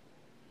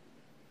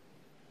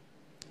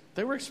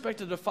 they were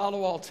expected to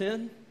follow all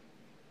 10.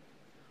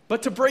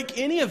 But to break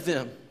any of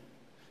them,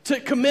 to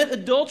commit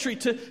adultery,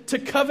 to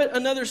covet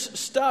another's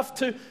stuff,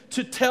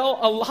 to tell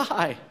a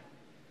lie,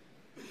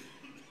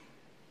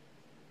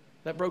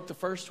 that broke the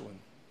first one.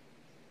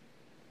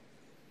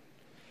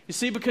 You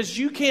see, because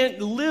you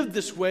can't live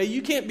this way,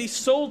 you can't be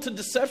sold to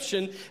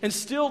deception and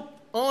still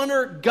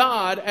honor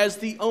God as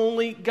the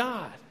only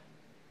God.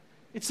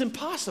 It's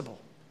impossible.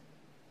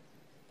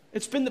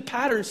 It's been the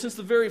pattern since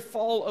the very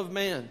fall of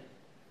man.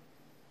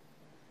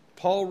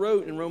 Paul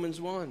wrote in Romans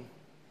 1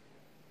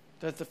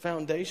 that the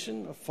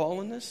foundation of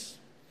fallenness,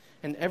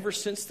 and ever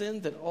since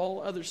then, that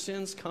all other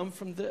sins come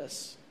from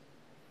this.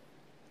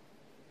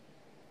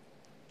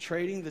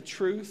 Trading the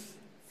truth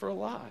for a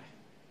lie.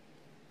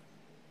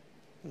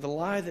 The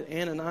lie that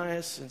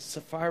Ananias and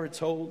Sapphira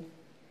told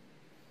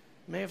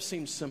may have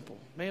seemed simple,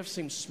 may have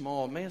seemed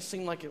small, may have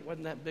seemed like it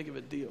wasn't that big of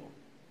a deal.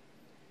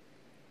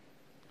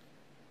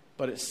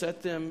 But it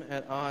set them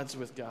at odds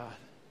with God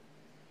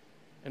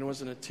and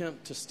was an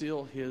attempt to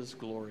steal His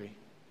glory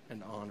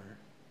and honor.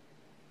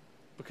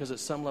 Because at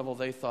some level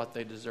they thought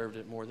they deserved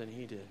it more than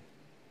He did.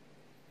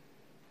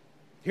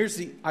 Here's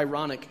the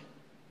ironic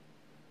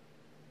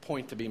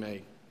point to be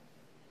made.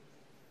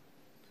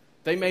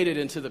 They made it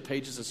into the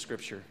pages of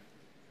Scripture,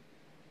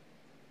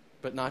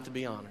 but not to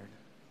be honored.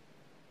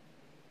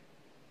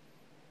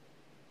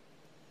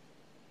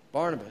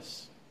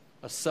 Barnabas,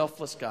 a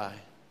selfless guy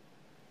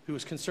who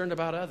was concerned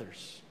about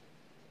others.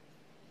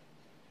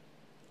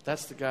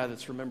 That's the guy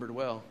that's remembered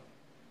well.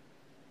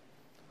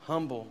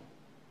 Humble,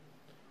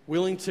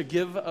 willing to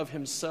give of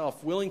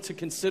himself, willing to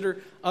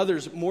consider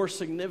others more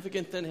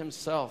significant than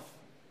himself.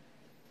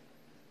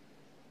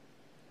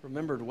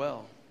 Remembered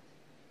well.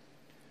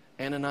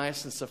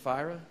 Ananias and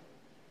Sapphira,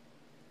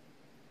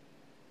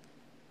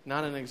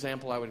 not an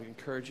example I would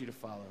encourage you to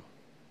follow.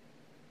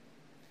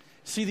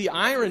 See, the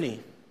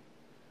irony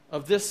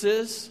of this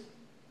is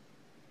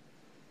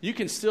you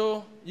can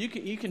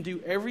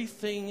do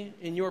everything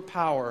in your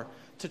power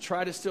to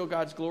try to steal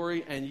God's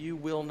glory, and you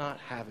will not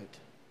have it.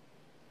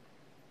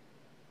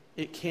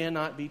 It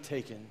cannot be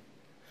taken.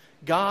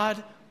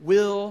 God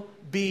will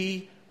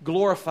be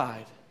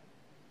glorified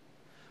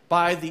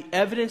by the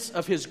evidence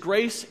of His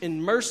grace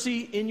and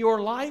mercy in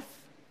your life,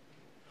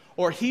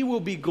 or He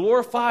will be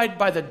glorified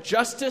by the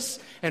justice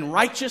and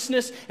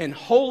righteousness and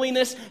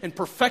holiness and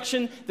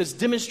perfection that's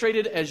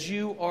demonstrated as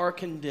you are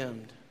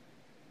condemned.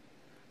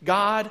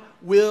 God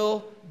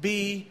will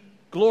be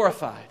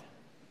glorified.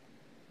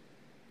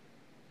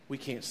 We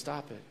can't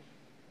stop it.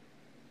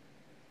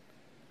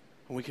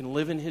 And we can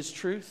live in His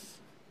truth.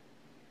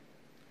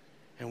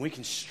 And we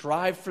can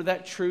strive for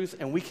that truth.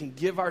 And we can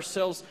give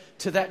ourselves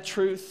to that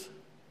truth.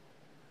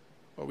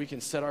 Or we can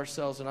set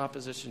ourselves in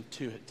opposition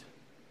to it.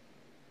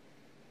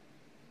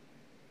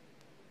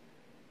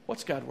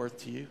 What's God worth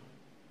to you?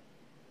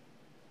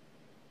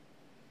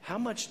 How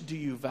much do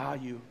you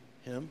value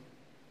Him?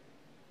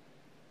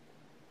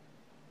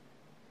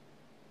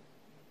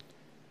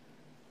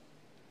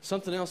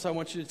 Something else I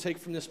want you to take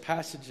from this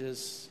passage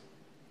is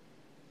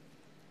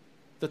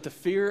that the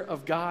fear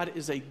of God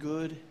is a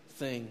good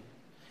thing.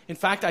 In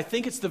fact, I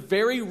think it's the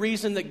very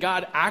reason that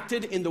God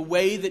acted in the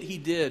way that He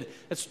did.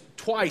 It's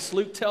twice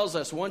Luke tells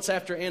us, once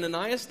after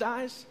Ananias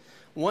dies,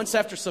 once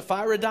after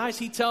Sapphira dies,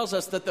 he tells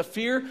us that the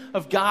fear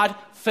of God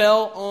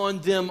fell on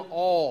them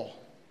all.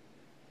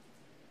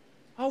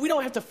 Oh, we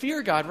don't have to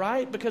fear God,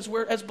 right? Because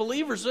we're, as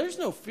believers, there's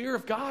no fear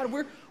of God.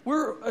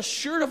 We're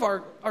assured of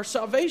our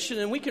salvation,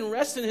 and we can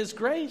rest in His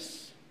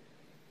grace.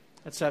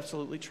 That's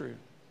absolutely true.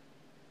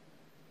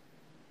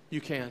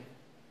 You can.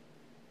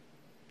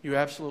 You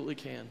absolutely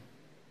can.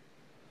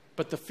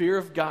 But the fear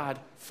of God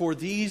for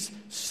these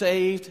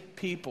saved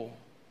people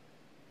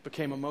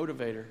became a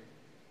motivator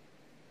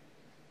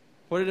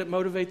What did it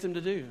motivate them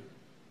to do?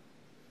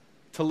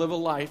 To live a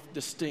life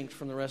distinct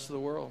from the rest of the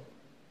world.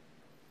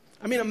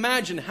 I mean,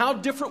 imagine how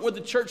different would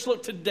the church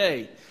look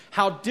today?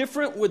 How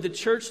different would the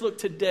church look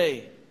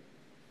today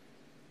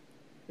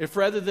if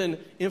rather than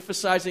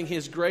emphasizing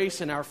His grace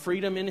and our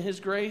freedom in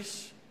His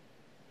grace,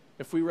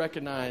 if we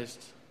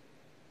recognized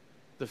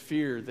the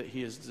fear that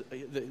He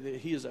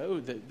is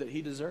owed, that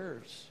He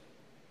deserves?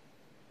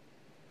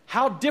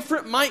 How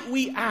different might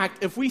we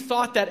act if we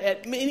thought that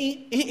at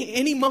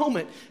any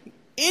moment,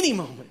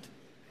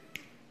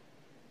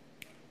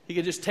 He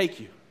could just take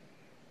you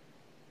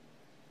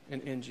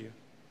and end you?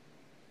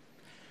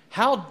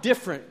 How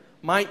different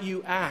might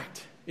you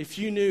act if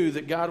you knew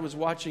that God was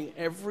watching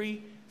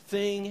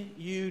everything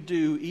you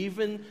do,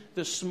 even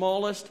the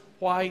smallest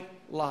white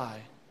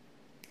lie,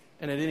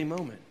 and at any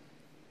moment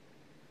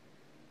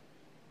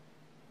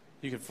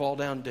you could fall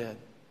down dead?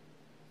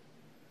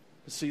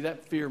 But see,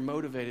 that fear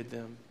motivated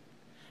them.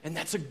 And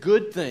that's a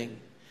good thing.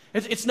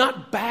 It's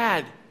not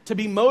bad to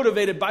be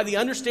motivated by the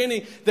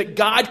understanding that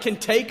God can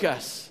take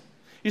us.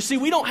 You see,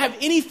 we don't have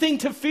anything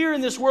to fear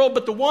in this world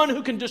but the one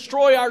who can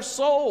destroy our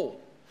soul.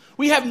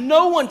 We have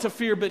no one to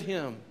fear but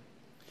Him.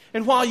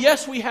 And while,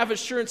 yes, we have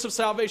assurance of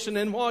salvation,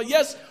 and while,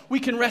 yes, we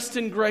can rest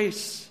in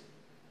grace,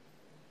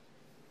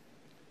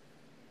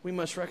 we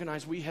must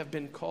recognize we have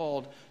been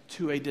called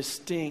to a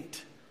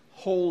distinct,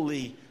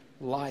 holy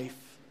life.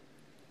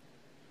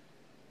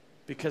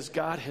 Because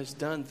God has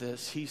done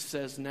this, He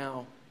says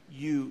now,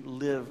 you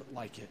live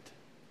like it.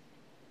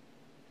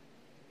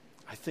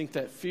 I think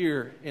that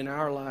fear in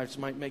our lives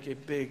might make a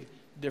big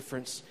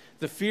difference.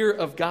 The fear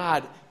of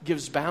God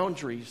gives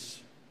boundaries.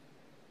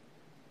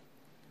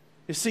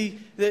 You see,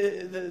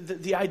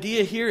 the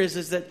idea here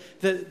is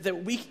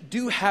that we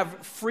do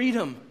have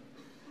freedom,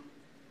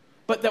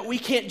 but that we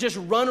can't just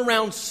run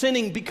around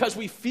sinning because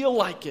we feel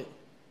like it.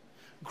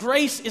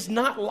 Grace is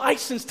not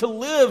licensed to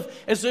live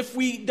as if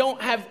we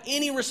don't have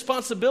any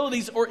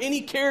responsibilities or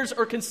any cares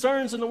or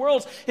concerns in the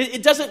world.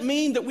 It doesn't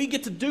mean that we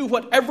get to do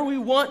whatever we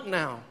want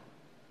now.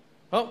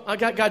 Oh, I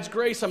got God's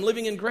grace. I'm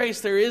living in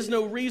grace. There is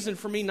no reason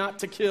for me not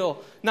to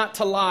kill, not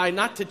to lie,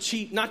 not to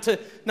cheat, not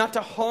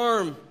to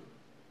harm.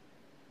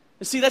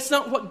 And see, that's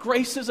not what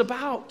grace is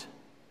about.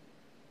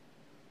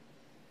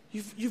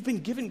 You've been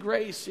given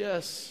grace,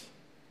 yes.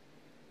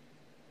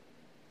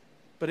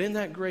 But in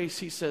that grace,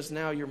 He says,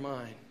 now you're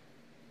mine.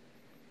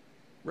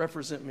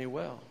 Represent me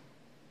well.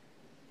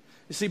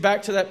 You see,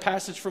 back to that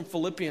passage from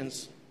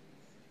Philippians,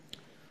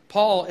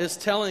 Paul is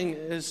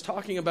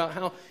talking about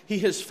how he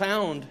has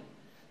found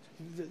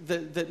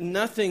that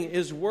nothing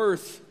is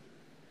worth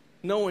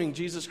knowing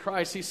Jesus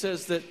Christ. He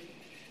says that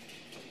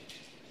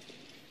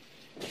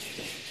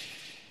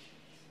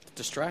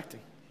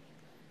distracting.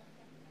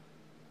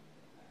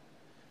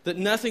 That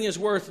nothing is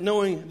worth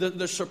knowing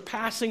the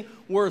surpassing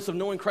worth of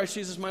knowing Christ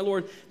Jesus my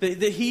Lord,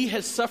 that He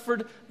has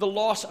suffered the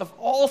loss of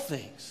all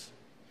things.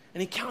 And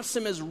He counts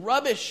them as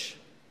rubbish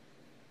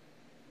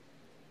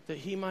that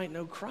He might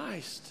know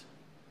Christ.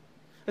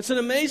 It's an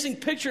amazing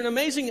picture, an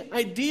amazing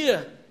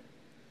idea.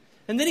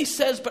 And then He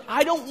says, but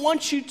I don't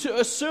want you to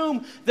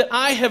assume that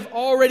I have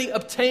already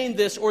obtained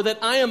this or that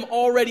I am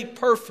already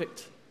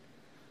perfect.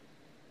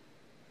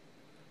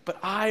 But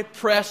I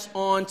press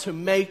on to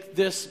make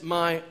this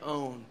my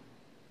own.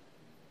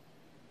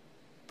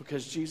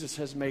 Because Jesus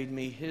has made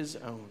me His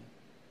own.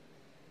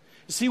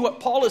 See, what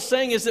Paul is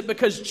saying is that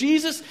because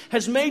Jesus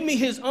has made me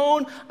His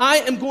own, I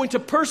am going to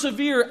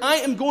persevere. I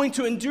am going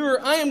to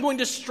endure. I am going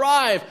to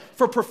strive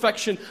for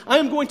perfection. I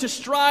am going to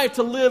strive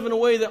to live in a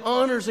way that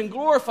honors and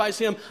glorifies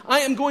Him. I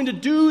am going to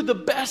do the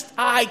best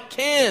I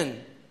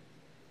can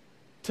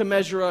to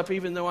measure up,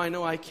 even though I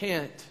know I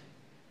can't,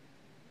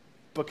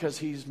 because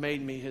He's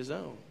made me His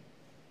own.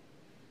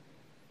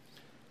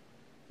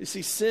 You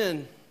see,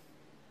 sin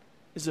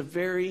is a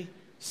very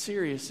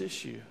serious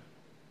issue.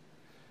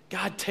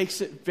 God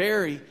takes it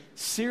very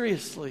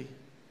seriously.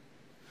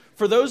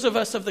 For those of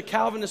us of the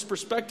Calvinist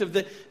perspective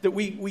that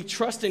we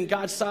trust in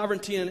God's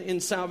sovereignty and in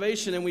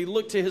salvation, and we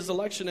look to His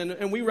election,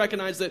 and we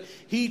recognize that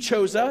He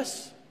chose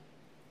us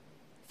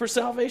for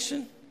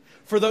salvation.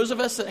 For those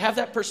of us that have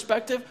that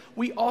perspective,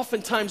 we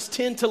oftentimes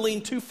tend to lean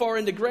too far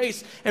into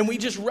grace, and we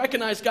just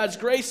recognize God's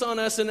grace on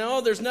us, and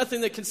there's nothing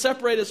that can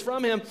separate us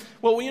from Him.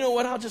 Well, you know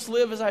what? I'll just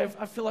live as I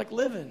feel like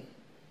living.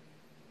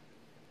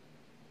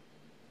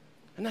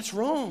 And that's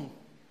wrong.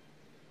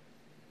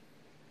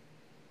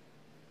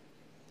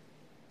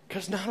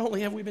 Because not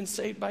only have we been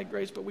saved by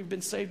grace, but we've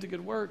been saved to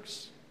good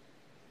works.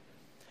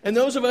 And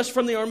those of us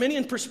from the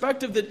Arminian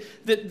perspective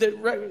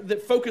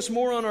that focus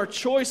more on our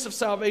choice of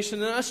salvation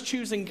than us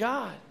choosing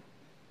God.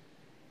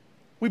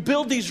 We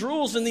build these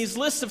rules and these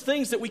lists of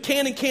things that we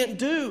can and can't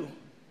do.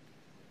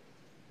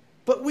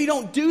 But we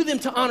don't do them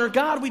to honor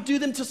God. We do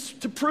them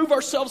to prove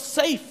ourselves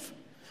safe.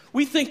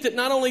 We think that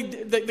not only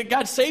that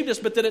God saved us,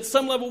 but that at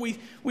some level we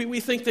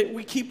think that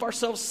we keep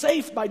ourselves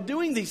safe by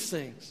doing these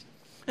things.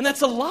 And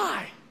that's a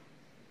lie.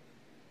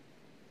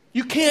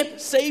 You can't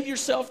save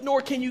yourself,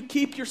 nor can you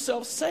keep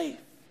yourself safe.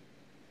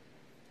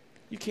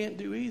 You can't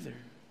do either.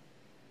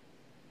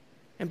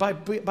 And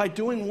by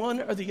doing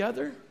one or the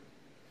other,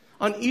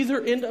 on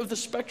either end of the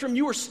spectrum,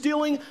 you are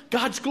stealing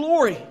God's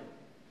glory.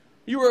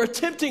 You are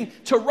attempting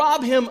to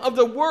rob him of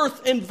the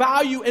worth and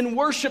value and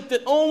worship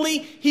that only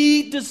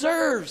he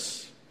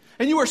deserves.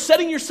 And you are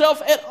setting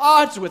yourself at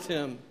odds with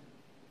him.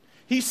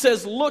 He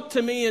says, look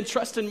to me and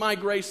trust in my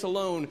grace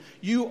alone.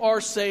 You are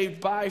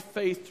saved by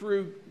faith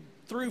through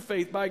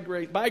faith, by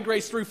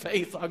grace through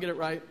faith. I'll get it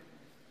right.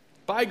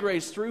 By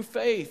grace through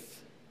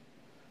faith.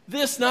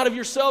 This not of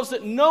yourselves,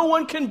 that no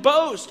one can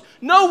boast.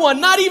 No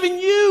one, not even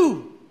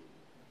you.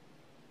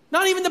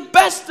 Not even the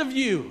best of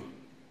you.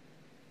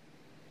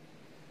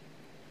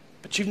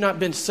 But you've not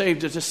been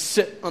saved to just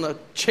sit on a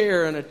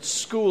chair in a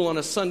school on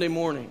a Sunday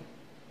morning.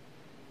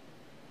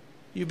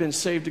 You've been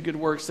saved to good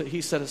works that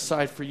he set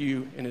aside for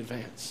you in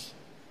advance.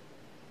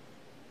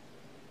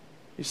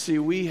 You see,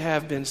 we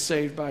have been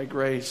saved by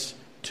grace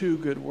to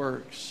good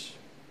works.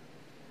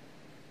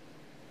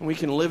 And we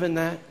can live in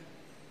that,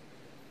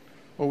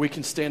 or we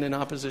can stand in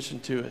opposition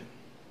to it.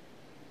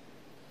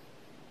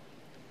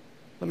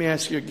 Let me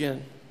ask you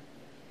again.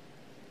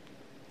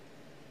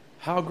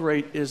 How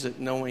great is it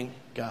knowing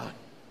God?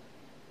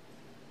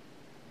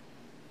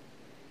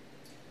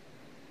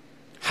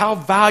 How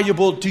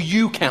valuable do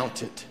you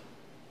count it?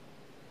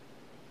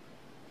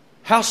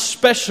 How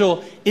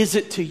special is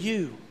it to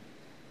you?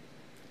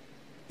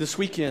 This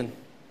weekend,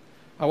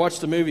 I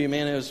watched a movie,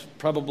 man, it was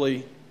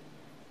probably,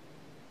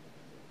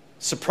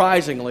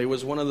 surprisingly,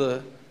 was one of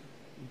the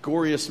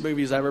goriest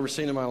movies I've ever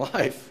seen in my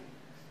life.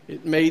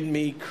 It made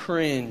me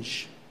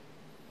cringe.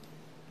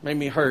 Made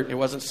me hurt. It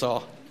wasn't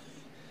Saw.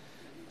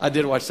 I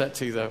did watch that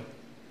too, though.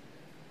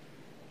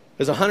 It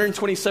was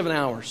 127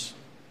 hours.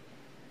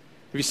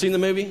 Have you seen the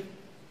movie?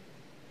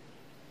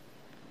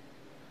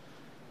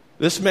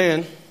 This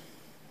man,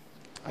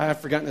 I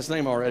have forgotten his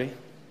name already.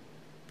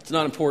 It's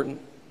not important.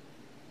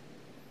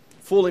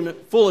 Full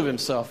of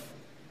himself.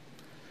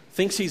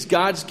 Thinks he's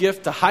God's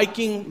gift to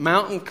hiking,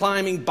 mountain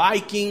climbing,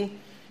 biking.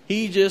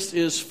 He just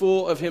is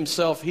full of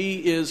himself.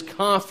 He is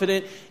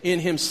confident in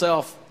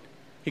himself.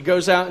 He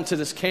goes out into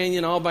this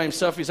canyon all by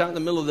himself. He's out in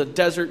the middle of the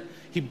desert.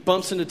 He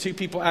bumps into two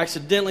people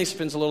accidentally,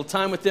 spends a little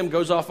time with them,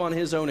 goes off on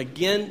his own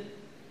again,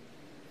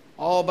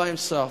 all by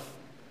himself.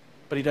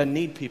 But he doesn't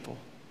need people.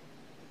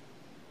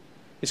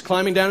 He's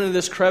climbing down into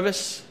this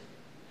crevice,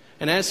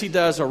 and as he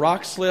does, a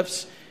rock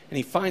slips, and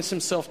he finds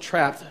himself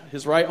trapped.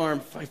 His right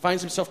arm, he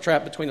finds himself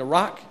trapped between the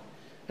rock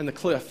and the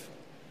cliff,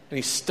 and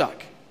he's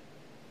stuck.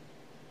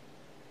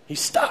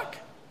 He's stuck.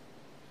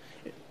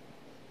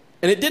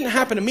 And it didn't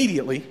happen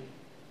immediately.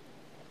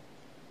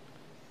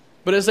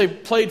 But as they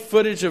played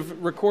footage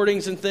of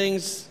recordings and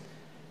things,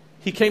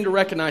 he came to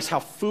recognize how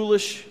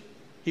foolish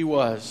he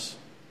was.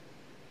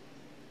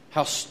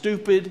 How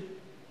stupid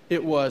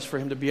it was for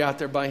him to be out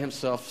there by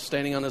himself,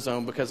 standing on his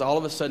own, because all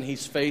of a sudden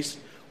he's faced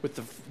with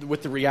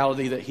the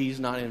reality that he's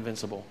not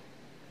invincible.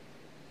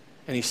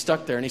 And he's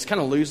stuck there, and he's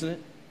kind of losing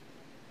it.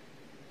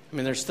 I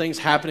mean, there's things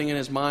happening in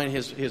his mind.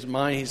 His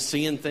mind, he's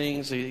seeing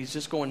things. He's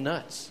just going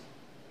nuts.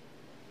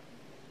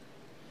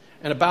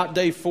 And about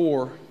day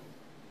 4,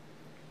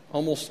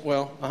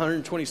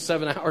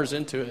 127 hours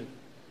into it,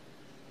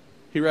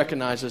 he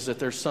recognizes that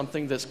there's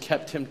something that's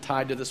kept him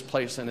tied to this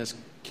place and is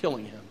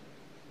killing him.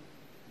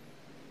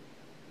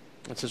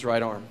 It's his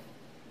right arm.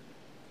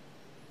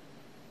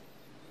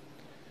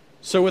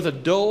 So with a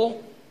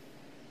dull,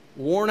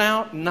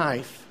 worn-out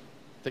knife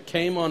that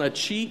came on a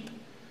cheap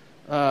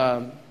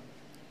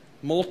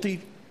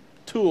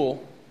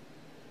multi-tool,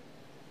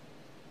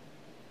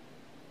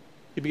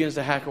 he begins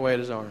to hack away at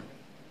his arm.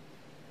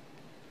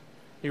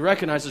 He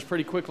recognizes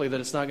pretty quickly that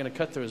it's not going to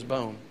cut through his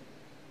bone.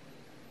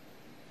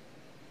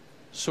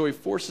 So he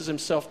forces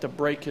himself to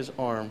break his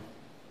arm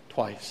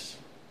twice.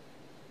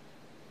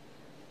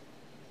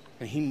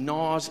 And he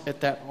gnaws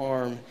at that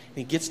arm, and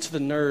he gets to the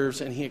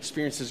nerves, and he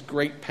experiences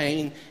great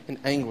pain and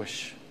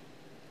anguish.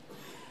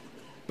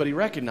 But he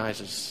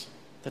recognizes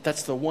that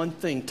that's the one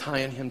thing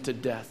tying him to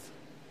death.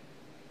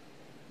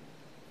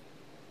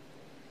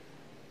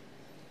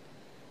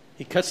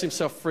 He cuts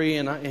himself free,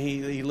 and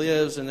he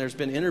lives, and there's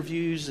been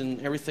interviews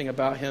and everything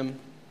about him,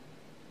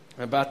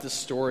 about this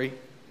story.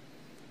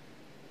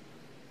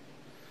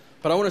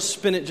 But I want to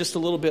spin it just a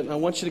little bit, and I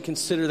want you to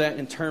consider that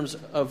in terms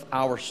of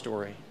our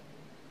story.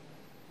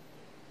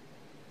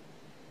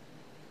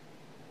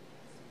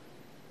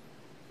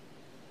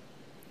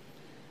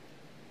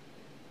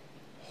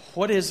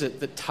 What is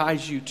it that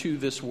ties you to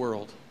this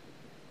world?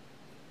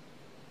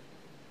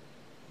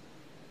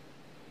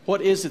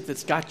 What is it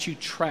that's got you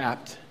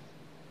trapped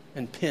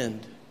and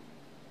pinned?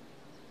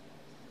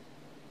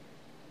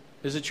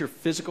 Is it your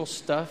physical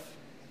stuff?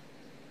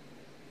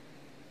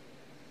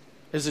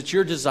 Is it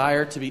your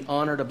desire to be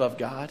honored above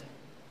God?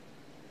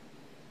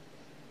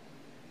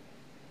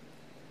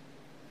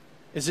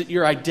 Is it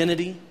your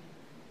identity?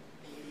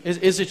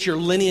 Is it your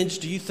lineage?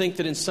 Do you think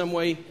that in some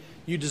way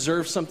you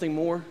deserve something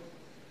more?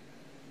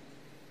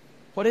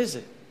 What is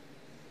it?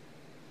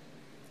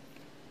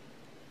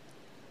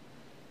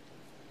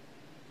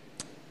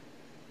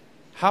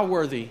 How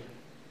worthy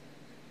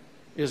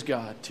is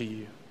God to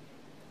you?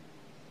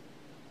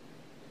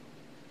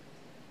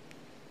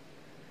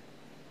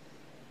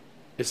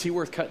 Is he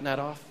worth cutting that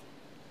off?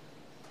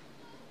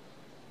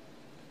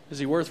 Is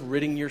he worth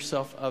ridding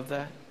yourself of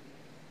that?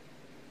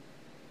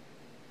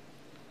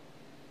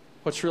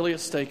 What's really at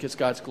stake is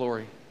God's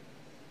glory.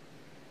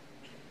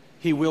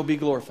 He will be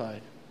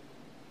glorified.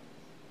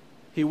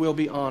 He will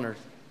be honored.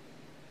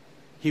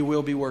 He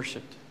will be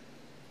worshiped.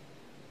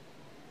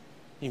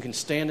 You can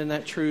stand in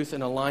that truth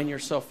and align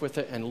yourself with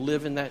it and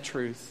live in that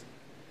truth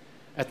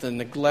at the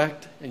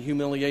neglect and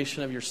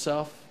humiliation of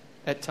yourself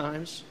at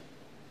times.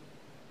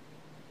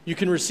 You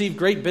can receive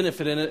great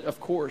benefit in it, of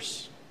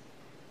course.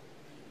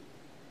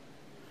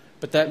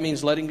 But that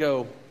means letting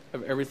go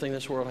of everything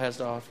this world has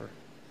to offer.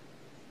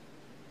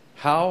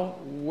 How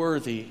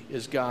worthy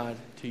is God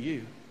to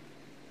you?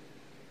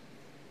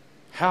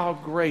 How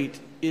great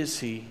is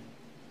He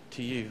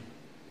to you?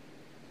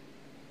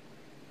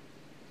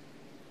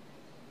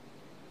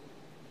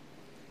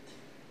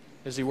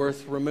 Is He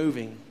worth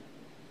removing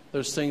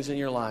those things in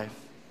your life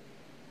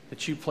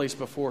that you place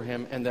before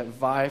Him and that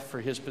vie for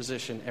His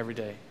position every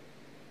day?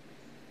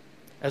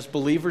 As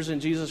believers in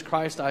Jesus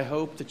Christ, I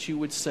hope that you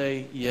would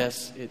say,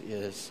 yes, it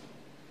is.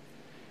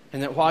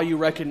 And that while you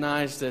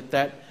recognize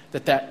that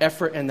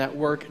effort and that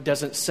work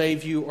doesn't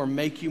save you or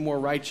make you more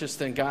righteous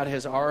than God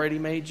has already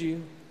made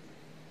you,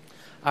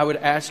 I would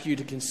ask you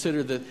to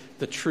consider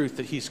the truth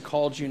that He's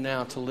called you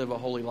now to live a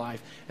holy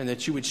life, and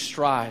that you would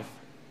strive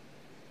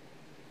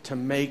to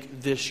make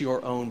this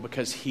your own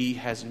because He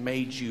has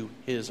made you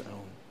His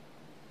own.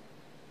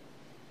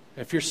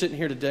 If you're sitting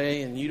here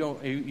today and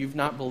you've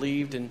not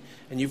believed and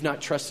you've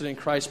not trusted in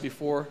Christ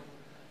before,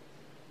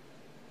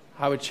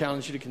 I would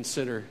challenge you to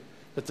consider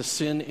that the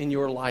sin in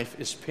your life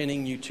is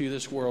pinning you to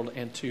this world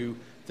and to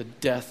the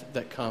death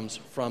that comes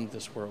from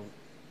this world.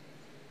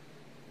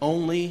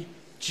 Only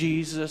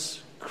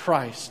Jesus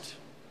Christ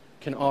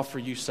can offer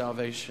you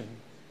salvation.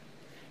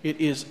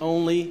 It is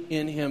only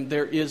in Him.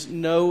 There is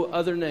no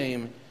other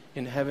name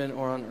in heaven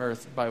or on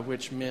earth by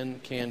which men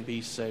can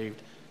be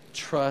saved.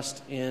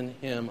 Trust in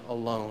Him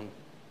alone.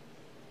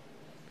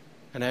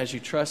 And as you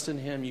trust in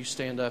Him, you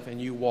stand up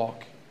and you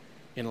walk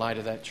in light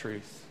of that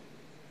truth.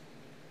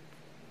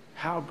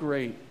 How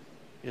great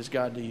is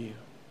God to you?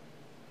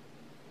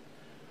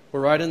 We're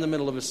right in the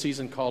middle of a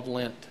season called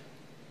Lent.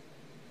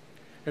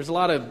 There's a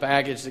lot of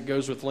baggage that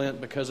goes with Lent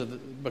because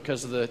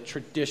of the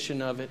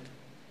tradition of it.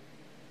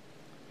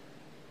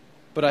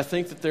 But I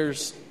think that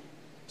there's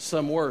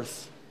some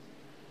worth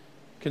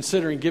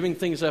considering giving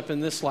things up in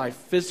this life,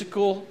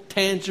 physical,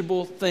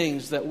 tangible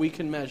things that we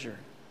can measure,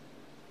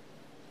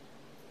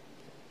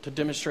 to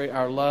demonstrate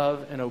our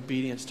love and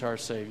obedience to our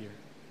Savior.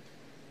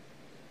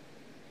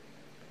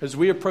 As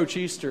we approach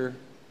Easter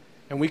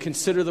and we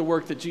consider the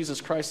work that Jesus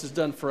Christ has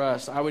done for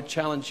us, I would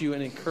challenge you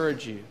and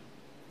encourage you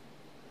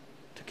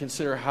to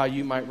consider how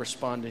you might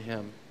respond to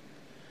Him.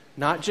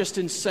 Not just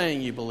in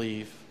saying you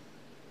believe,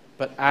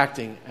 but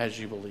acting as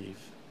you believe.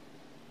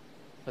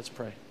 Let's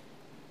pray.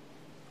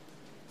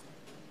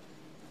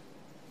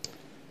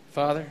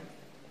 Father,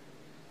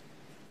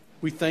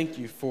 we thank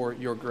You for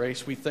Your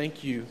grace. We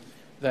thank You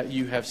that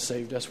You have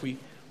saved us. We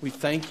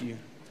thank You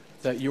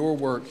that Your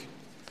work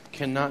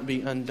cannot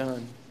be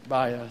undone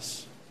by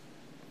us.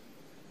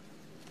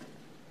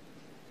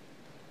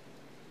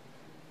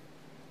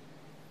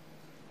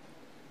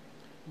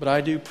 But I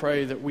do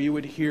pray that we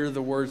would hear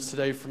the words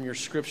today from Your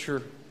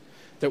Scripture,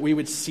 that we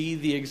would see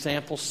the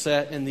example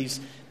set in these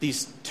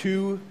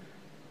two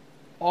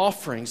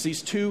offerings,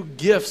 these two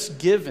gifts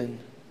given.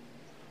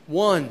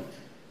 One,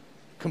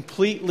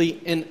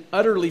 completely and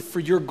utterly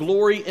for Your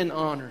glory and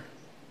honor,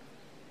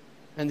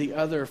 and the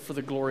other for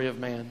the glory of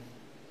man.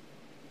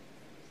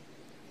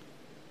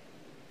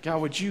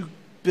 God, would You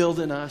build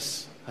in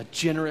us a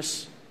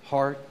generous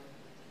heart?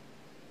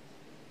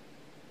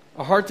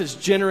 A heart that's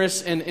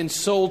generous and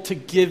sold to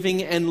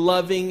giving and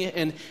loving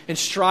and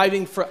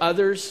striving for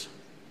others.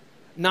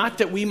 Not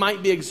that we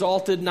might be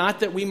exalted,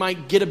 not that we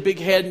might get a big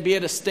head and be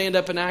able to stand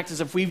up and act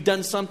as if we've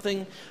done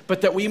something,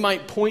 but that we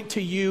might point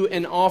to You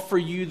and offer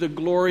You the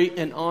glory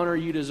and honor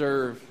You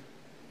deserve.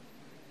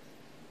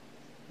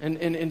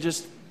 And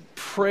just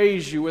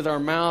praise You with our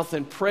mouth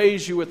and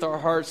praise You with our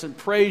hearts and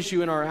praise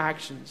You in our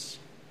actions.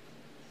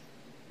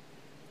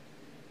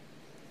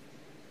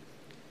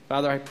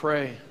 Father, I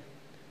pray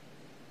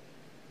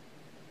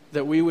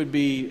that we would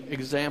be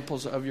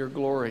examples of Your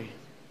glory.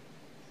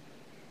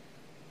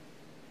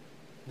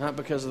 Not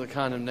because of the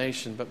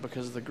condemnation, but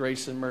because of the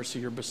grace and mercy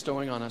You're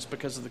bestowing on us,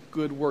 because of the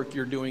good work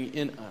You're doing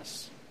in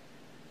us.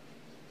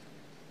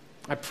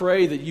 I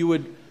pray that You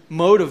would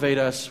motivate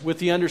us with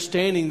the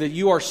understanding that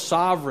You are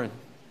sovereign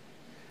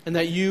and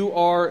that You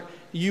are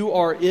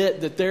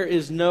it, that there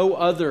is no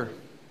other.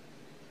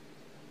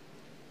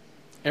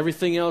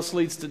 Everything else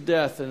leads to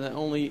death, and that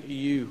only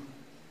You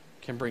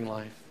can bring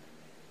life.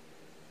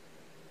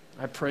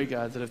 I pray,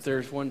 God, that if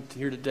there's one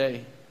here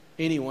today,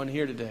 anyone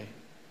here today,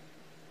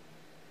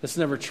 that's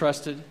never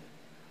trusted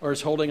or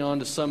is holding on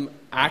to some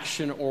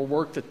action or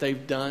work that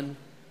they've done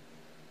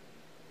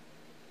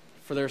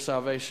for their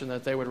salvation,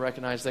 that they would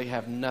recognize they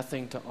have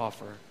nothing to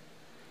offer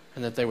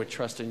and that they would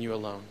trust in You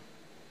alone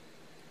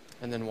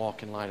and then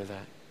walk in light of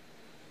that.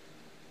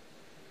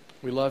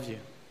 We love you.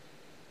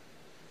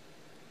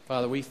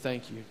 Father, we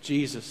thank you.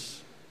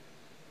 Jesus,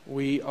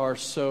 we are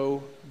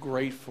so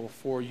grateful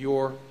for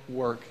your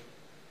work.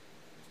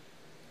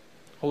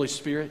 Holy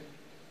Spirit,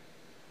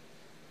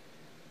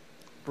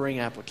 bring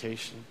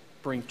application.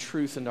 Bring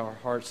truth into our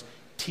hearts.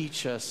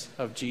 Teach us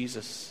of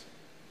Jesus.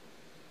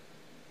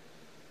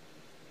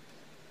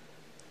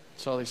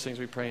 It's all these things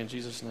we pray in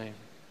Jesus' name.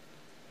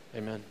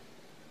 Amen.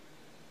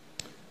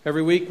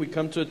 Every week we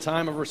come to a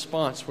time of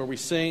response where we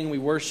sing, we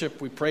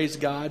worship, we praise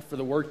God for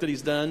the work that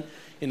He's done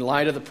in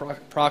light of the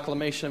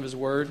proclamation of His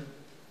Word.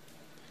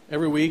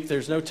 Every week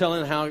there's no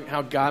telling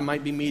how God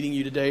might be meeting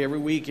you today. Every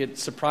week it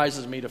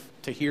surprises me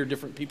to hear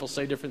different people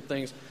say different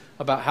things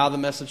about how the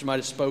message might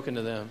have spoken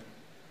to them.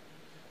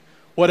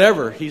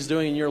 Whatever He's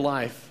doing in your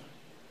life,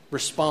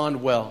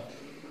 respond well.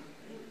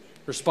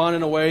 Respond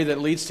in a way that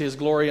leads to His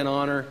glory and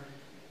honor,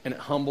 and it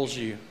humbles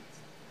you.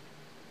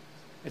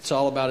 It's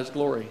all about His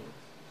glory.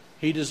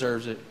 He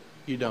deserves it.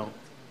 You don't.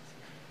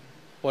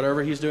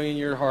 Whatever He's doing in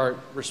your heart,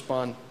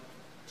 respond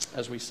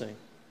as we sing.